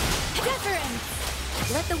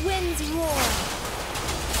 Reverence. Let the winds roar.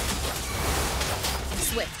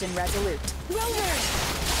 Swift and resolute. Rover.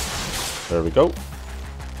 There we go.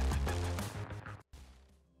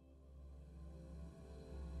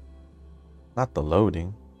 Not the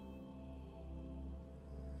loading.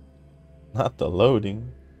 Not the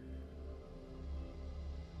loading.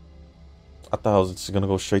 I thought I was just gonna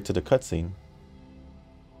go straight to the cutscene.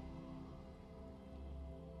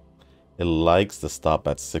 It likes to stop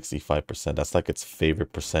at 65%. That's like its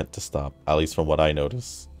favorite percent to stop, at least from what I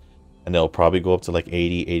notice. And it'll probably go up to like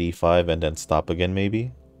 80, 85 and then stop again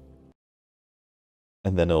maybe.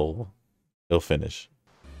 And then it'll finish.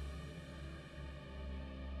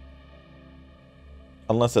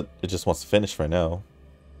 Unless it just wants to finish for now.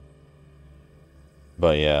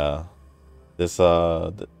 But yeah, this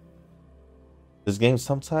this game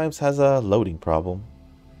sometimes has a loading problem.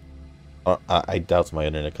 I doubt my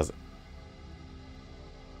internet, because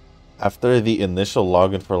after the initial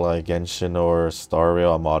login for like Genshin or Star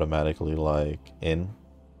Rail, I'm automatically like in,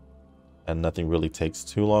 and nothing really takes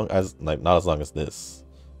too long, as like not as long as this.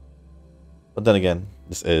 But then again,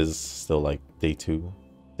 this is still like day 2,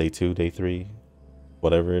 day 3.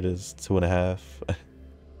 Whatever it is, 2.5.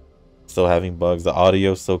 Still having bugs. The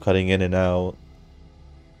audio still cutting in and out.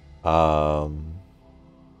 My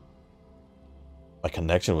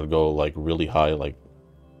connection would go like really high, like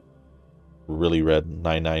really red,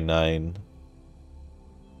 999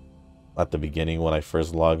 at the beginning when I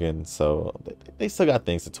first log in. So they still got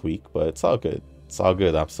things to tweak, but it's all good. It's all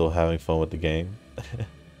good. I'm still having fun with the game.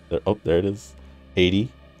 Oh, there it is. 80%,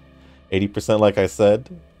 like I said.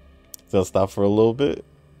 It's gonna stop for a little bit.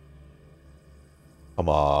 Come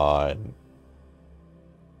on.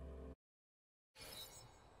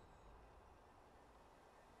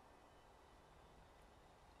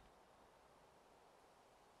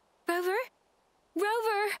 Rover?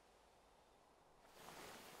 Rover!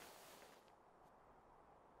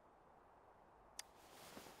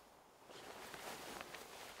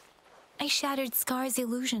 I shattered Scar's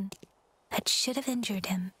illusion. That should have injured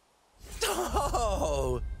him.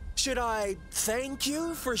 Oh! Should I thank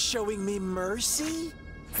you for showing me mercy?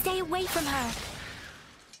 Stay away from her.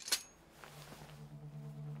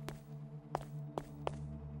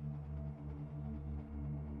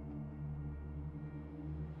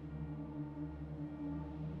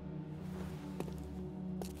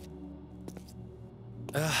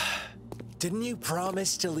 Didn't you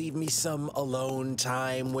promise to leave me some alone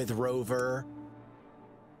time with Rover?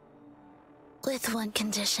 With one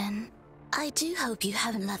condition. I do hope you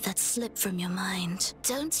haven't let that slip from your mind.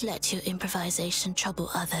 Don't let your improvisation trouble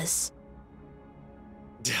others.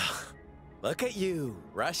 Look at you,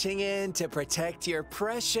 rushing in to protect your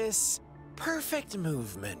precious, perfect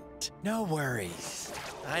movement. No worries.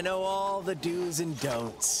 I know all the do's and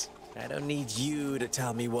don'ts. I don't need you to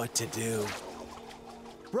tell me what to do.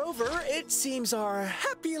 Rover, it seems our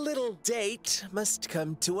happy little date must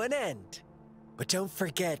come to an end. But don't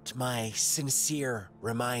forget my sincere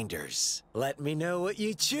reminders. Let me know what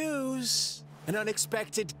you choose. An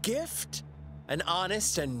unexpected gift? An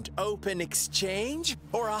honest and open exchange?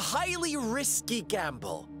 Or a highly risky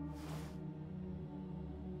gamble?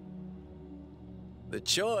 The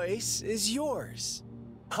choice is yours.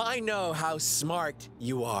 I know how smart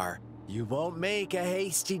you are. You won't make a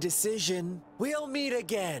hasty decision. We'll meet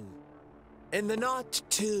again in the not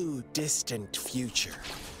too distant future.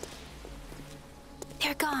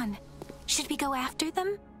 They're gone. Should we go after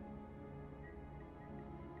them?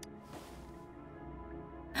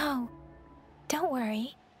 Oh, Don't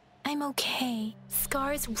worry. I'm okay.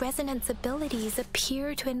 Scar's resonance abilities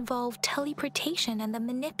appear to involve teleportation and the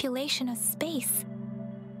manipulation of space.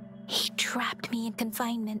 He trapped me in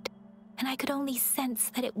confinement, and I could only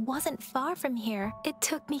sense that it wasn't far from here. It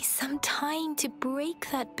took me some time to break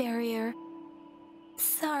that barrier.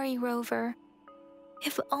 Sorry, Rover.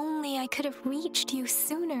 If only I could have reached you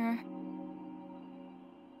sooner.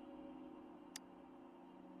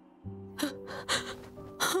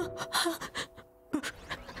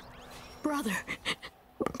 Brother.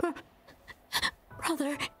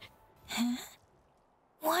 Brother. Huh?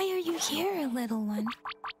 Why are you here, little one?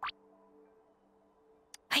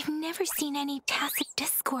 I've never seen any tacit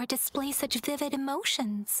discord display such vivid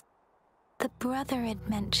emotions. The brother had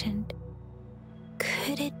mentioned.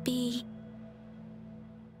 Could it be?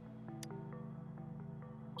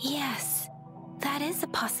 Yes, that is a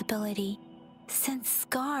possibility. Since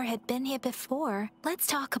Scar had been here before, let's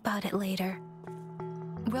talk about it later.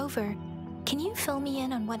 Rover, can you fill me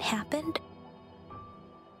in on what happened?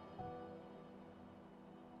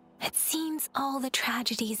 It seems all the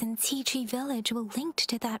tragedies in Tea Tree Village were linked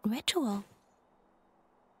to that ritual.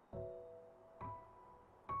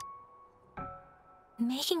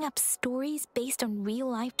 Making up stories based on real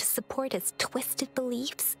life to support his twisted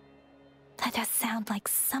beliefs? That does sound like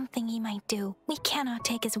something he might do. We cannot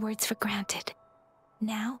take his words for granted.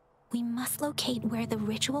 Now, we must locate where the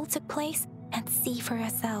ritual took place and see for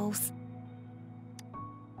ourselves.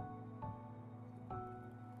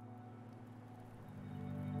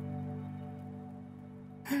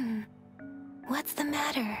 What's the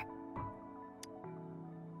matter?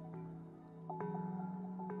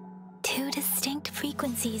 Two distinct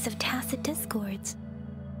frequencies of tacit discords.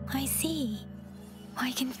 I see.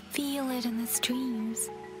 I can feel it in the streams.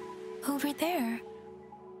 Over there.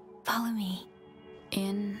 Follow me.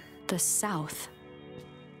 In the south.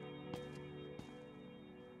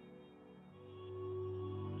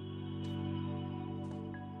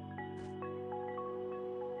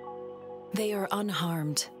 They are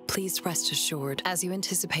unharmed. Please rest assured. As you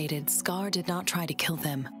anticipated, Scar did not try to kill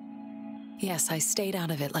them. Yes, I stayed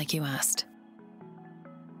out of it like you asked.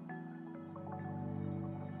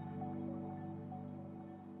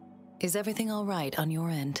 Is everything all right on your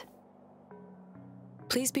end?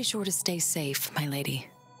 Please be sure to stay safe, my lady.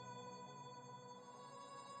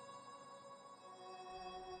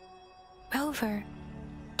 Rover,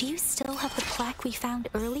 do you still have the plaque we found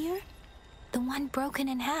earlier? The one broken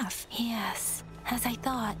in half? Yes, as I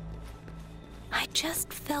thought. I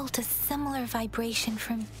just felt a similar vibration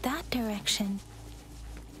from that direction.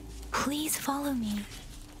 Please follow me.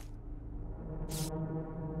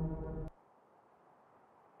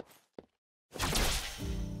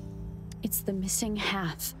 It's the missing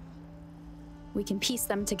half. We can piece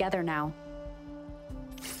them together now.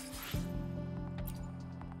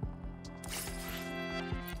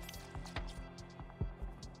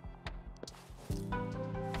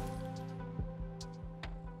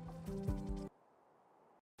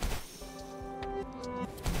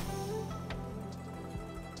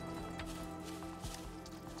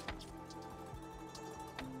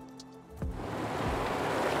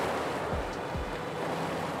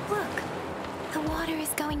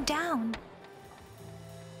 Down.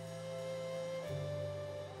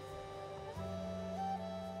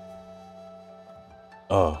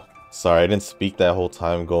 Oh, sorry, I didn't speak that whole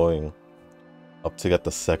time going up to get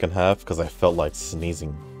the second half because I felt like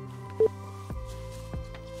sneezing.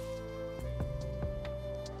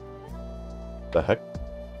 The heck?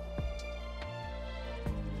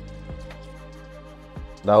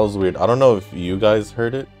 That was weird. I don't know if you guys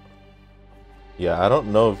heard it. Yeah, I don't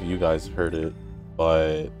know if you guys heard it,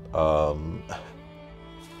 but I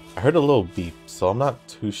heard a little beep, so I'm not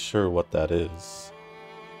too sure what that is.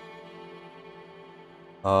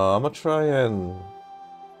 I'm gonna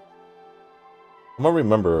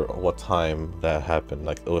remember what time that happened.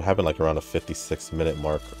 Like, it happened like around a 56-minute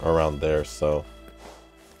mark, around there, so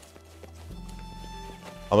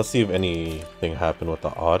I'm gonna see if anything happened with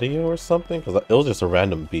the audio or something, because it was just a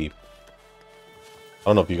random beep. I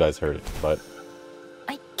don't know if you guys heard it, but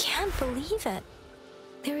I can't believe it.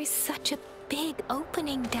 There is such a big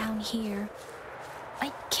opening down here.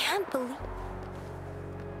 I can't believe...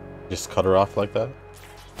 Just cut her off like that?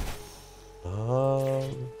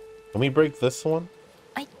 Can we break this one?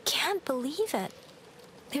 I can't believe it.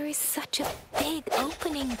 There is such a big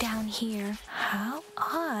opening down here. How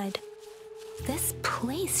odd. This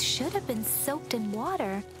place should have been soaked in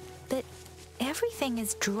water, but everything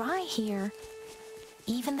is dry here.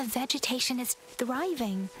 Even the vegetation is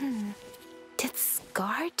thriving. Did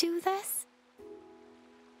Scar do this?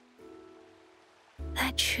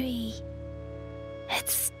 That tree.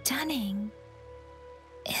 It's stunning.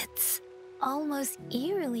 It's almost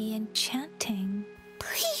eerily enchanting.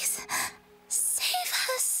 Please, save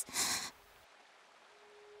us.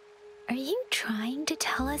 Are you trying to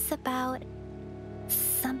tell us about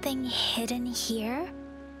something hidden here?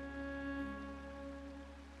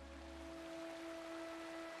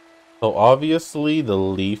 So obviously the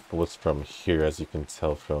leaf was from here, as you can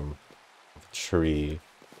tell from the tree.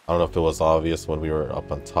 I don't know if it was obvious when we were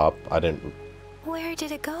up on top. Where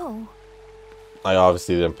did it go? I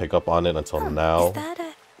obviously didn't pick up on it until now. Is that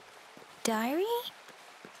a diary?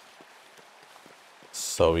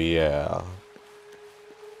 So yeah.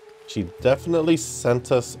 She definitely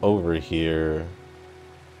sent us over here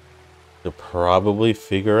to probably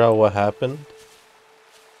figure out what happened.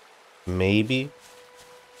 Maybe.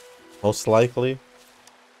 Most likely.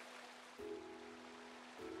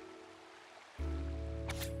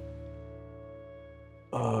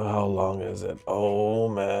 How long is it? Oh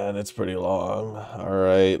man, it's pretty long.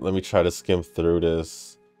 Alright, let me try to skim through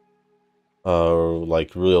this.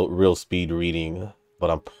 Like real speed reading. But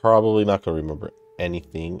I'm probably not gonna remember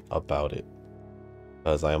anything about it.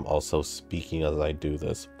 Because I am also speaking as I do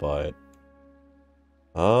this, but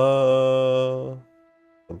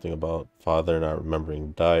something about father not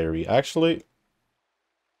remembering diary. Actually,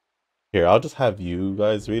 here, I'll just have you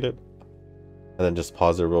guys read it. And then just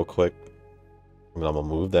pause it real quick. And then I'm gonna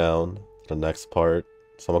move down to the next part.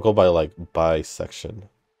 So I'm gonna go by section.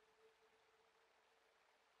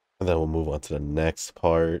 And then we'll move on to the next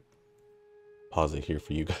part. Pause it here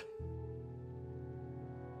for you guys.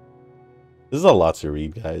 This is a lot to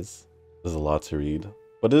read, guys. This is a lot to read.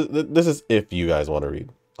 But this is if you guys want to read,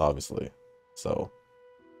 obviously. So,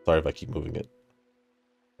 sorry if I keep moving it.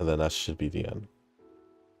 And then that should be the end.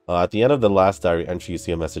 At the end of the last diary entry, you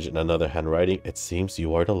see a message in another handwriting. It seems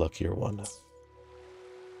you are the luckier one.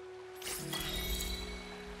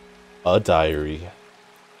 A diary.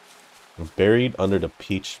 Buried under the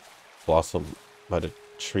peach blossom by the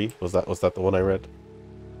tree. Was that the one I read?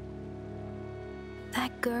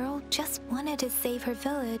 That girl just wanted to save her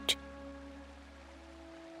village.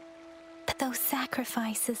 But those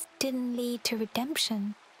sacrifices didn't lead to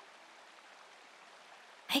redemption.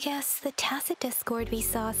 I guess the tacit discord we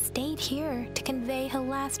saw stayed here to convey her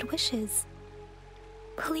last wishes.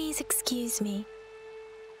 Please excuse me.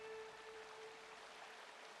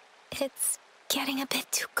 It's getting a bit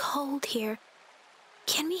too cold here.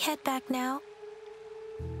 Can we head back now?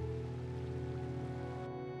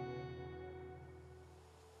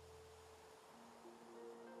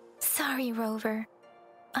 Sorry, Rover.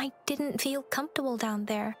 I didn't feel comfortable down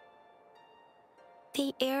there.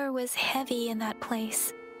 The air was heavy in that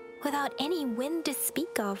place, without any wind to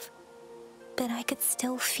speak of. But I could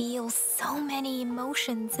still feel so many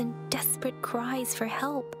emotions and desperate cries for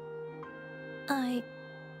help. I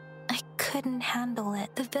couldn't handle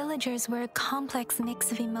it. The villagers were a complex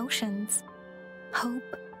mix of emotions.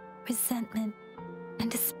 Hope, resentment, and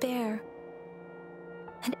despair.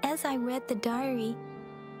 And as I read the diary,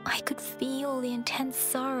 I could feel the intense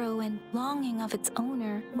sorrow and longing of its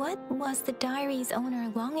owner. What was the diary's owner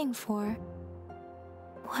longing for?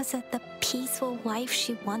 Was it the peaceful life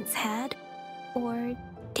she once had? Or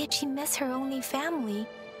did she miss her only family?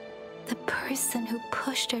 The person who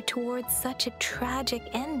pushed her towards such a tragic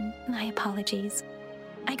end? My apologies.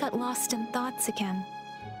 I got lost in thoughts again.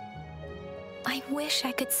 I wish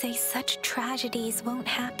I could say such tragedies won't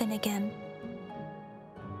happen again.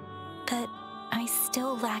 But I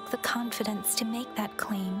still lack the confidence to make that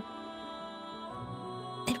claim.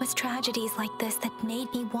 It was tragedies like this that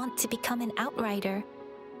made me want to become an outrider.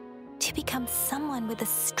 To become someone with the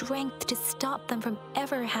strength to stop them from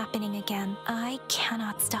ever happening again. I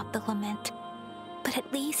cannot stop the lament, but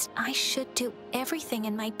at least I should do everything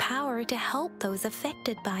in my power to help those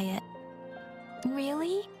affected by it.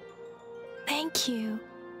 Really? Thank you,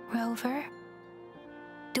 Rover.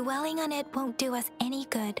 Dwelling on it won't do us any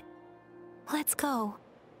good. Let's go.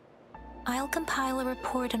 I'll compile a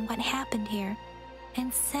report on what happened here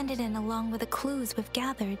and send it in along with the clues we've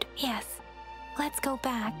gathered. Yes, let's go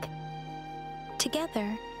back.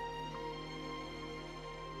 Together.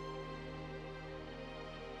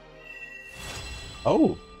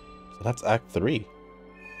 Oh, so that's Act 3.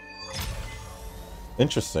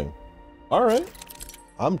 Interesting. Alright.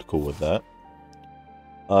 I'm cool with that.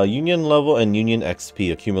 Union level and Union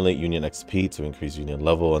XP. Accumulate Union XP to increase Union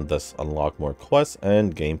level and thus unlock more quests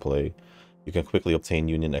and gameplay. You can quickly obtain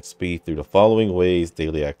Union XP through the following ways.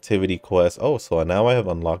 Daily activity quests. Oh, so now I have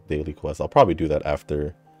unlocked daily quests. I'll probably do that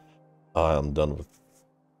after I'm done with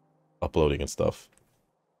uploading and stuff.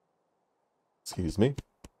 Excuse me.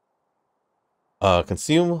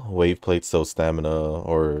 Consume wave plates, so stamina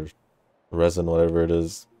or resin, whatever it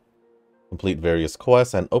is. Complete various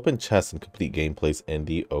quests and open chests and complete gameplays in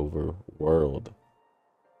the overworld.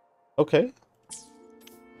 Okay.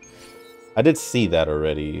 I did see that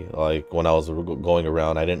already, like when I was going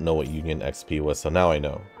around. I didn't know what Union XP was, so now I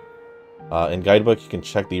know. In Guidebook, you can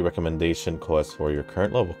check the recommendation quest for your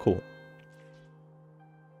current level. Cool.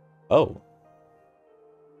 Oh.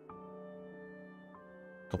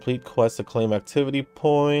 Complete quest to claim activity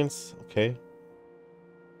points. Okay.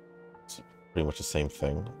 It's pretty much the same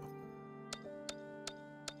thing.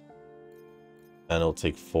 And it'll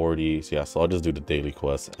take 40. So yeah, so I'll just do the daily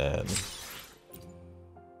quest and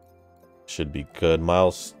should be good.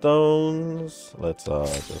 Milestones. Let's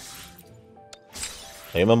just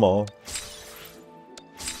claim them all.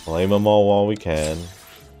 Claim them all while we can.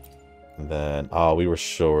 And then, we were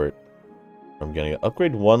short from getting it.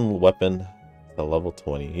 Upgrade one weapon to level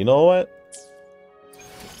 20. You know what?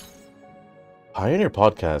 Pioneer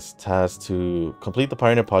Podcast task to complete the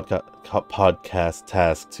Pioneer Podcast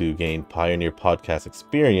task to gain Pioneer Podcast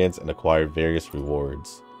experience and acquire various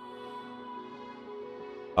rewards.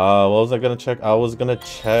 What was I gonna check? I was gonna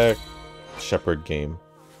check Shepherd game.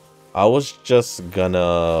 I was just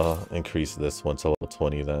gonna increase this one to level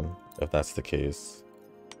 20 then, if that's the case.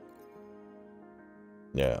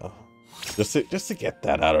 Yeah. Just to get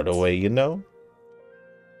that out of the way, you know?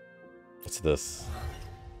 What's this?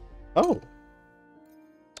 Oh.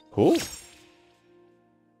 Cool.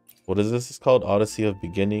 What is this? It's called Odyssey of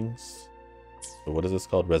Beginnings. So what is this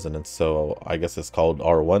called? Resonance. So I guess it's called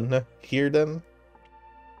R1 here then.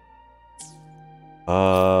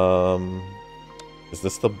 Is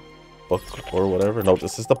this the book or whatever? No,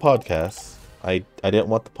 this is the podcast. I didn't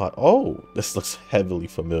want the pod. Oh, this looks heavily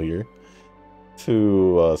familiar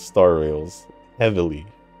to Star Rails. Heavily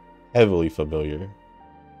familiar.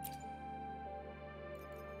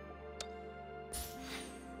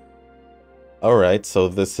 Alright, so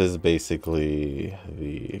this is basically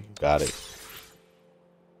the... Got it.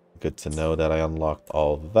 Good to know that I unlocked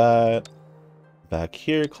all that. Back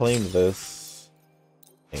here, claim this.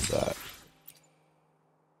 Claim that.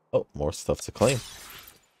 Oh, more stuff to claim.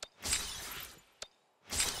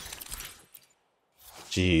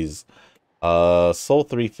 Jeez. Soul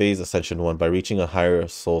 3 phase Ascension 1. By reaching a higher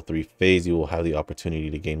Soul 3 phase, you will have the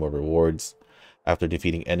opportunity to gain more rewards after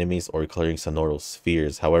defeating enemies or clearing sonoral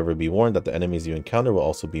spheres. However, be warned that the enemies you encounter will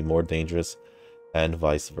also be more dangerous and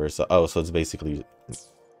vice versa. Oh, so it's basically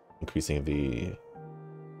increasing the...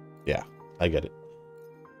 Yeah, I get it.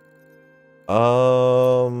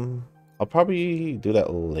 I'll probably do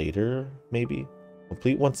that later, maybe.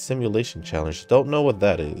 Complete one simulation challenge. Don't know what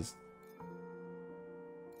that is.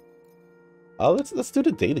 Let's do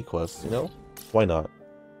the daily quest, you know? Why not?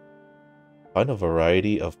 Find a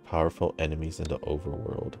variety of powerful enemies in the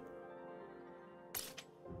overworld.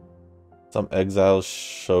 Some exiles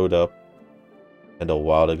showed up in the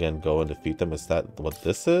wild again. Go and defeat them. Is that what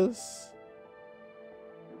this is?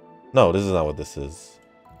 No, this is not what this is.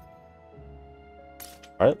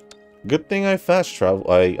 Alright. Good thing I fast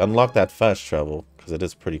travel. I unlocked that fast travel because it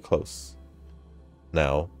is pretty close.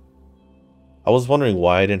 Now, I was wondering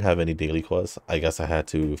why I didn't have any daily quests. I guess I had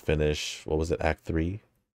to finish, what was it, Act 3?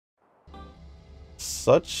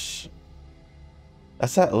 That's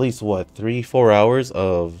at least what, 3-4 hours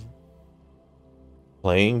of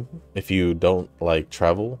playing if you don't like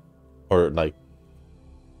travel or like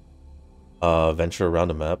venture around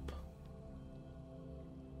the map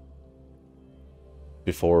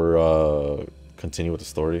before continue with the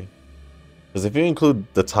story. Because if you include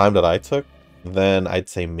the time that I took, then I'd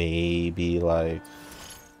say maybe like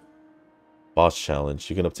boss challenge.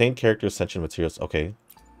 You can obtain character ascension materials. Okay.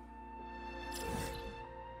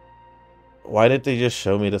 Why didn't they just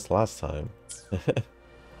show me this last time?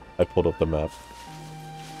 I pulled up the map.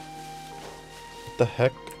 What the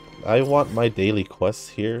heck? I want my daily quests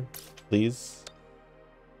here, please.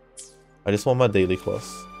 I just want my daily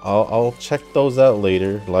quests. I'll check those out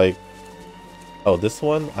later. Like, oh, this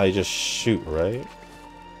one I just shoot, right?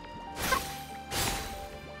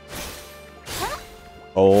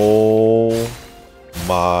 Oh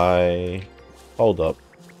my! Hold up.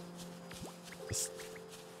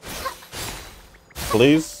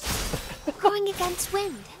 Please? Going against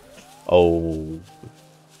wind. Oh.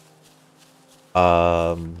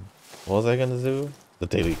 What was I gonna do? The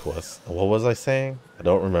daily quest. What was I saying? I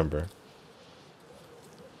don't remember.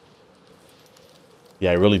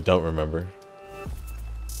 Yeah, I really don't remember.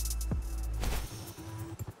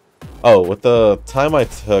 Oh, with the time I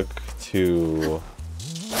took to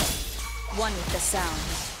One with the sound.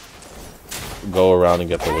 go around and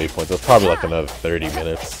get the waypoints, it was probably like another 30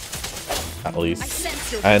 minutes. at least,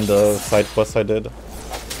 and the side quest I did.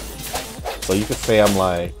 So you could say I'm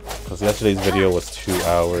like, because yesterday's video was 2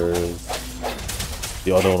 hours,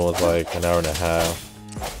 the other one was like an hour and a half.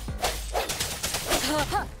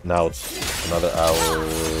 Now it's another hour,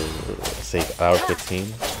 say hour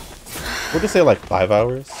 15. We could say like 5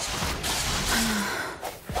 hours.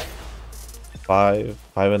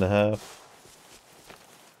 5.5.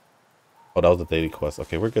 Oh, that was the daily quest.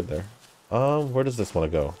 Okay, we're good there. Where does this want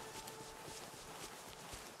to go?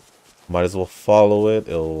 Might as well follow it.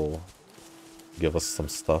 It'll give us some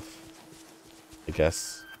stuff, I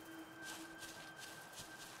guess.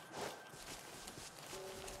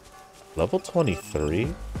 Level 23?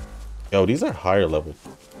 Yo, these are higher level.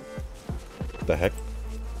 What the heck?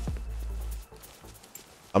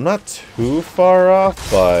 I'm not too far off,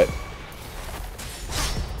 but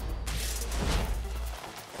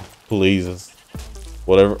please,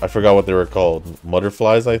 whatever, I forgot what they were called.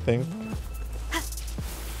 Mutterflies, I think.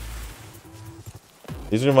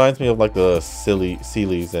 These reminds me of like the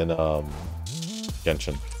Sealies in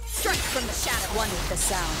Genshin. Strike from the shadow, one with the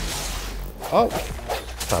sound. Oh,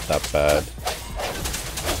 it's not that bad.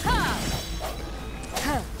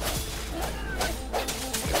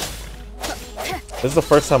 This is the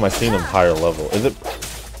first time I've seen him higher level. Is it?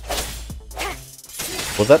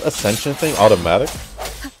 Was that ascension thing automatic?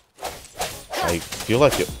 I feel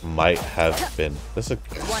like it might have been. This is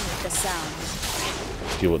One with the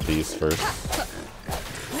sound. deal with these first.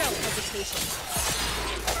 No hesitation.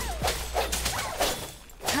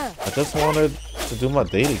 I just wanted to do my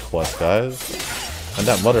daily quest, guys, and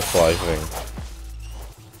that butterfly thing.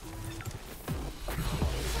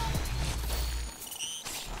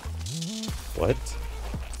 What?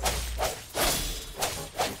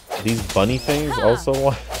 These bunny things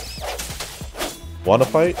also want to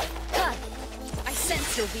fight? I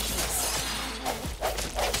sense your weakness.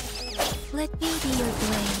 Let me be your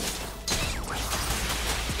blade.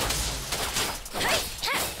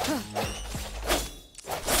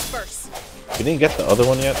 Disperse. You didn't get the other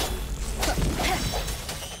one yet?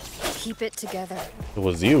 Keep it together. It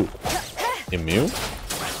was you. Immune?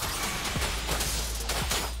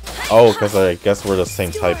 Oh, because I guess we're the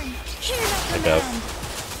same type. I guess.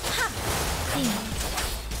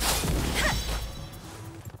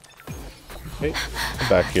 Okay, I'm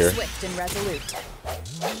back here. Swift and resolute.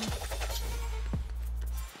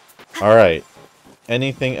 Alright.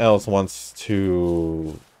 Anything else wants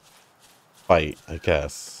to fight, I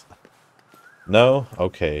guess? No?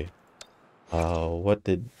 Okay. What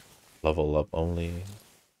did level up only?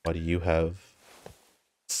 What do you have?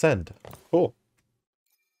 Ascend. Cool.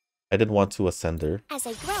 I did want to ascend her. As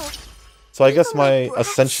I grow, So I guess my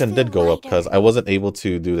ascension did go up because I wasn't able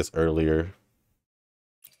to do this earlier.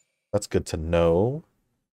 That's good to know.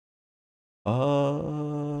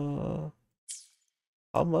 How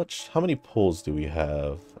many pulls do we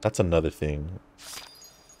have? That's another thing.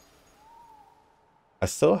 I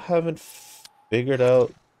still haven't figured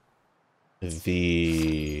out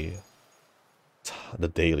the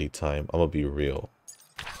daily time. I'm gonna be real.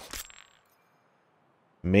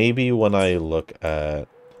 Maybe when I look at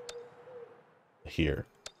here.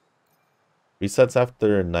 Resets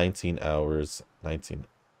after 19 hours, 19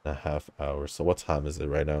 and a half hours. So what time is it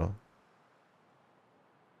right now?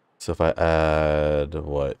 So if I add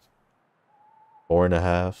what?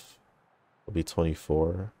 4.5, it'll be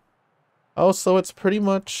 24. Oh, so it's pretty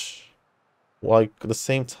much like the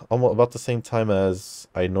same about the same time as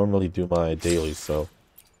I normally do my daily, so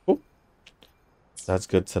that's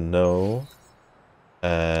good to know.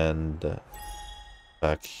 And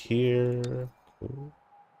back here, cool.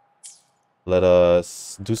 Let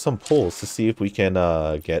us do some pulls to see if we can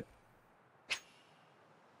get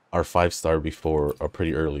our 5-star before or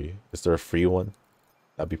pretty early. Is there a free one?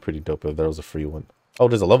 That'd be pretty dope if there was a free one. Oh,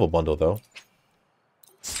 there's a level bundle though.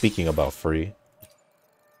 Speaking about free.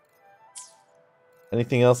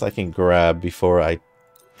 Anything else I can grab before I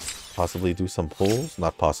possibly do some pulls?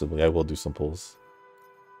 Not possibly, I will do some pulls.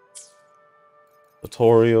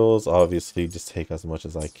 Tutorials, obviously, just take as much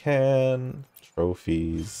as I can.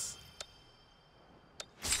 Trophies.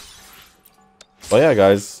 But yeah,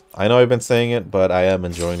 guys, I know I've been saying it, but I am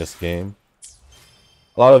enjoying this game.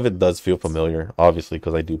 A lot of it does feel familiar, obviously,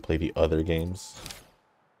 because I do play the other games.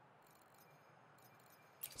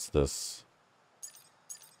 What's this?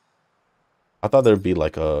 I thought there'd be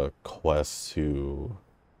like a quest to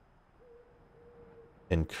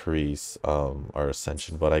increase our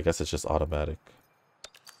ascension, but I guess it's just automatic.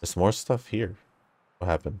 There's more stuff here. What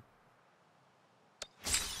happened?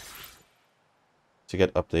 To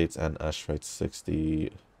get updates and asteroid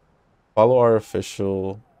 60. Follow our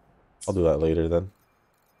official. I'll do that later then.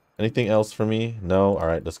 Anything else for me? No?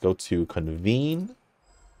 Alright, let's go to convene.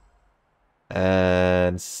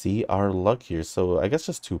 And see our luck here. So I guess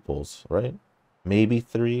just 2 pulls, right? Maybe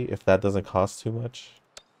 3 if that doesn't cost too much.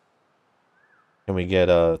 Can we get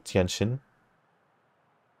a Tianxin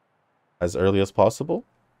as early as possible?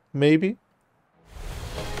 Maybe.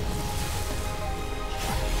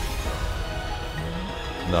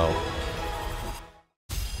 No.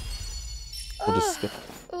 We'll just skip.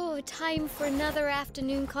 Oh, time for another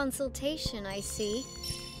afternoon consultation, I see.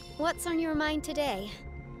 What's on your mind today?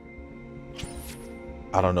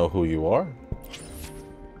 I don't know who you are.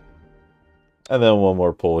 And then one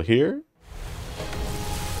more pull here.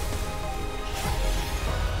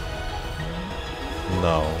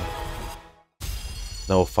 No.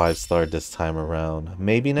 No 5-star this time around.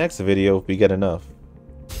 Maybe next video if we get enough.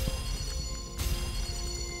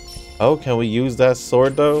 Oh, can we use that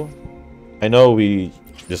sword though? I know we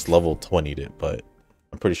just level 20'd it, but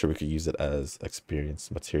I'm pretty sure we could use it as experience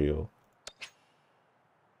material.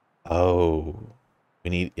 Oh, we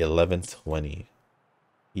need 1120.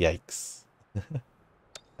 Yikes.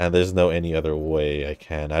 And there's no any other way I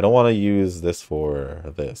can. I don't want to use this for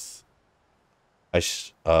this.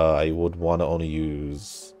 I would want to only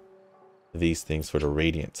use these things for the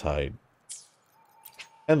Radiant Tide.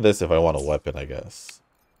 And this if I want a weapon, I guess.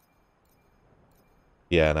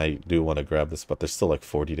 Yeah, and I do want to grab this, but there's still like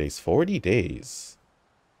 40 days. 40 days.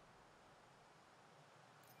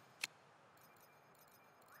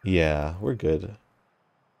 Yeah, we're good.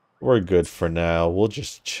 We're good for now. We'll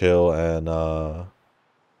just chill and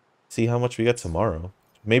see how much we get tomorrow.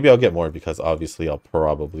 Maybe I'll get more because obviously I'll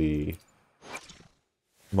probably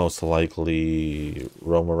most likely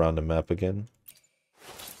roam around the map again.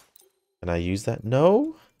 Can I use that?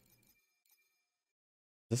 No?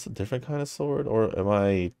 Is this a different kind of sword or am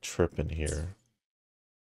I tripping here?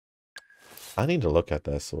 I need to look at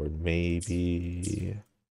that sword. Maybe...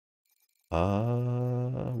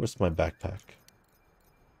 where's my backpack?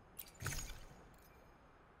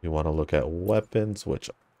 We want to look at weapons, which...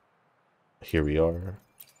 Here we are.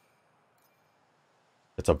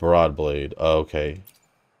 It's a broad blade. Oh, okay.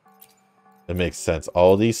 It makes sense.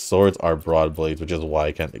 All these swords are broad blades, which is why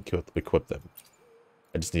I can't equip them.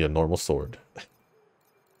 I just need a normal sword.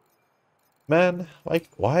 Man, like,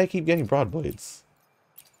 why I keep getting broad blades?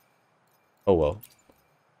 Oh well.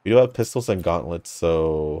 We do have pistols and gauntlets,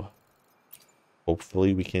 so...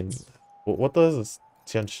 Hopefully we can... What does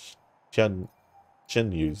Chin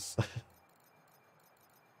use?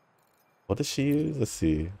 What does she use? Let's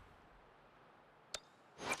see.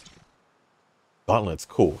 Gauntlets,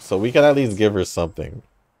 cool. So we can at least give her something.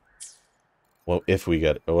 Well, if we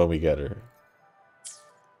get when we get her.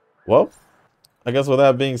 Well, I guess with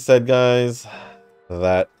that being said, guys,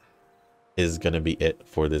 that is gonna be it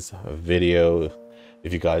for this video.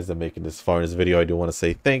 If you guys are making this far in this video, I do want to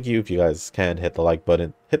say thank you. If you guys can, hit the like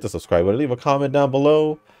button, hit the subscribe button, leave a comment down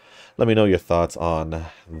below. Let me know your thoughts on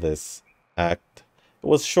this act. It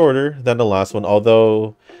was shorter than the last one,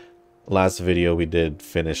 although last video we did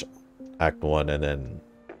finish Act 1 and then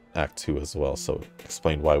Act 2 as well, so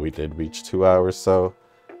explain why we did reach 2 hours. So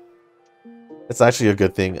it's actually a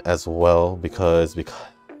good thing as well because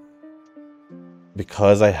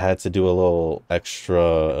I had to do a little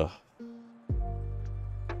extra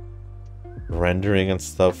rendering and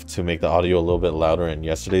stuff to make the audio a little bit louder in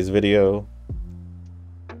yesterday's video.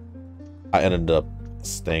 I ended up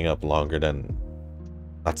staying up longer than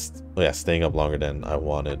staying up longer than I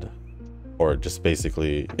wanted, or just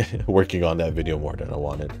basically working on that video more than I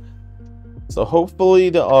wanted. So hopefully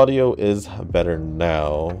the audio is better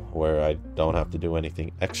now, where I don't have to do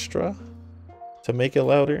anything extra to make it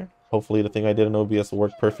louder. Hopefully the thing I did in OBS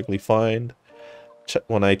worked perfectly fine.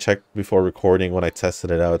 When I checked before recording, when I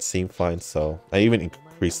tested it out, it seemed fine. So I even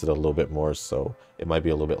increased it a little bit more, so it might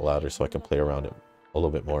be a little bit louder, so I can play around it a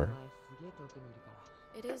little bit more.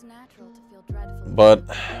 It is natural to feel dreadful. But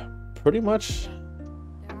pretty much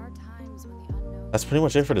that's pretty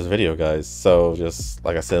much it for this video, guys. So just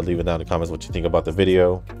like I said, leave it down in the comments what you think about the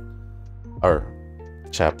video or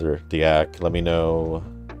chapter, the act. Let me know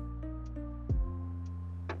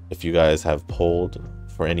if you guys have pulled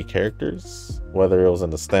for any characters, whether it was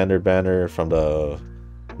in the standard banner from the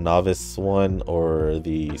novice one or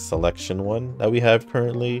the selection one that we have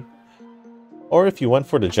currently, or if you went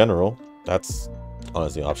for the general. That's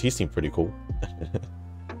honestly an option. He seemed pretty cool.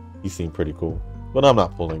 He seemed pretty cool, but I'm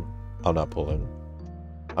not pulling.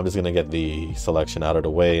 I'm just gonna get the selection out of the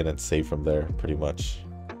way and then save from there, pretty much.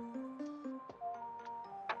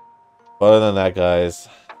 But other than that, guys,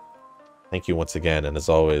 thank you once again, and as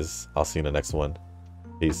always, I'll see you in the next one.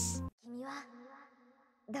 Peace. 君は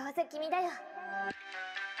どうせ君だよ。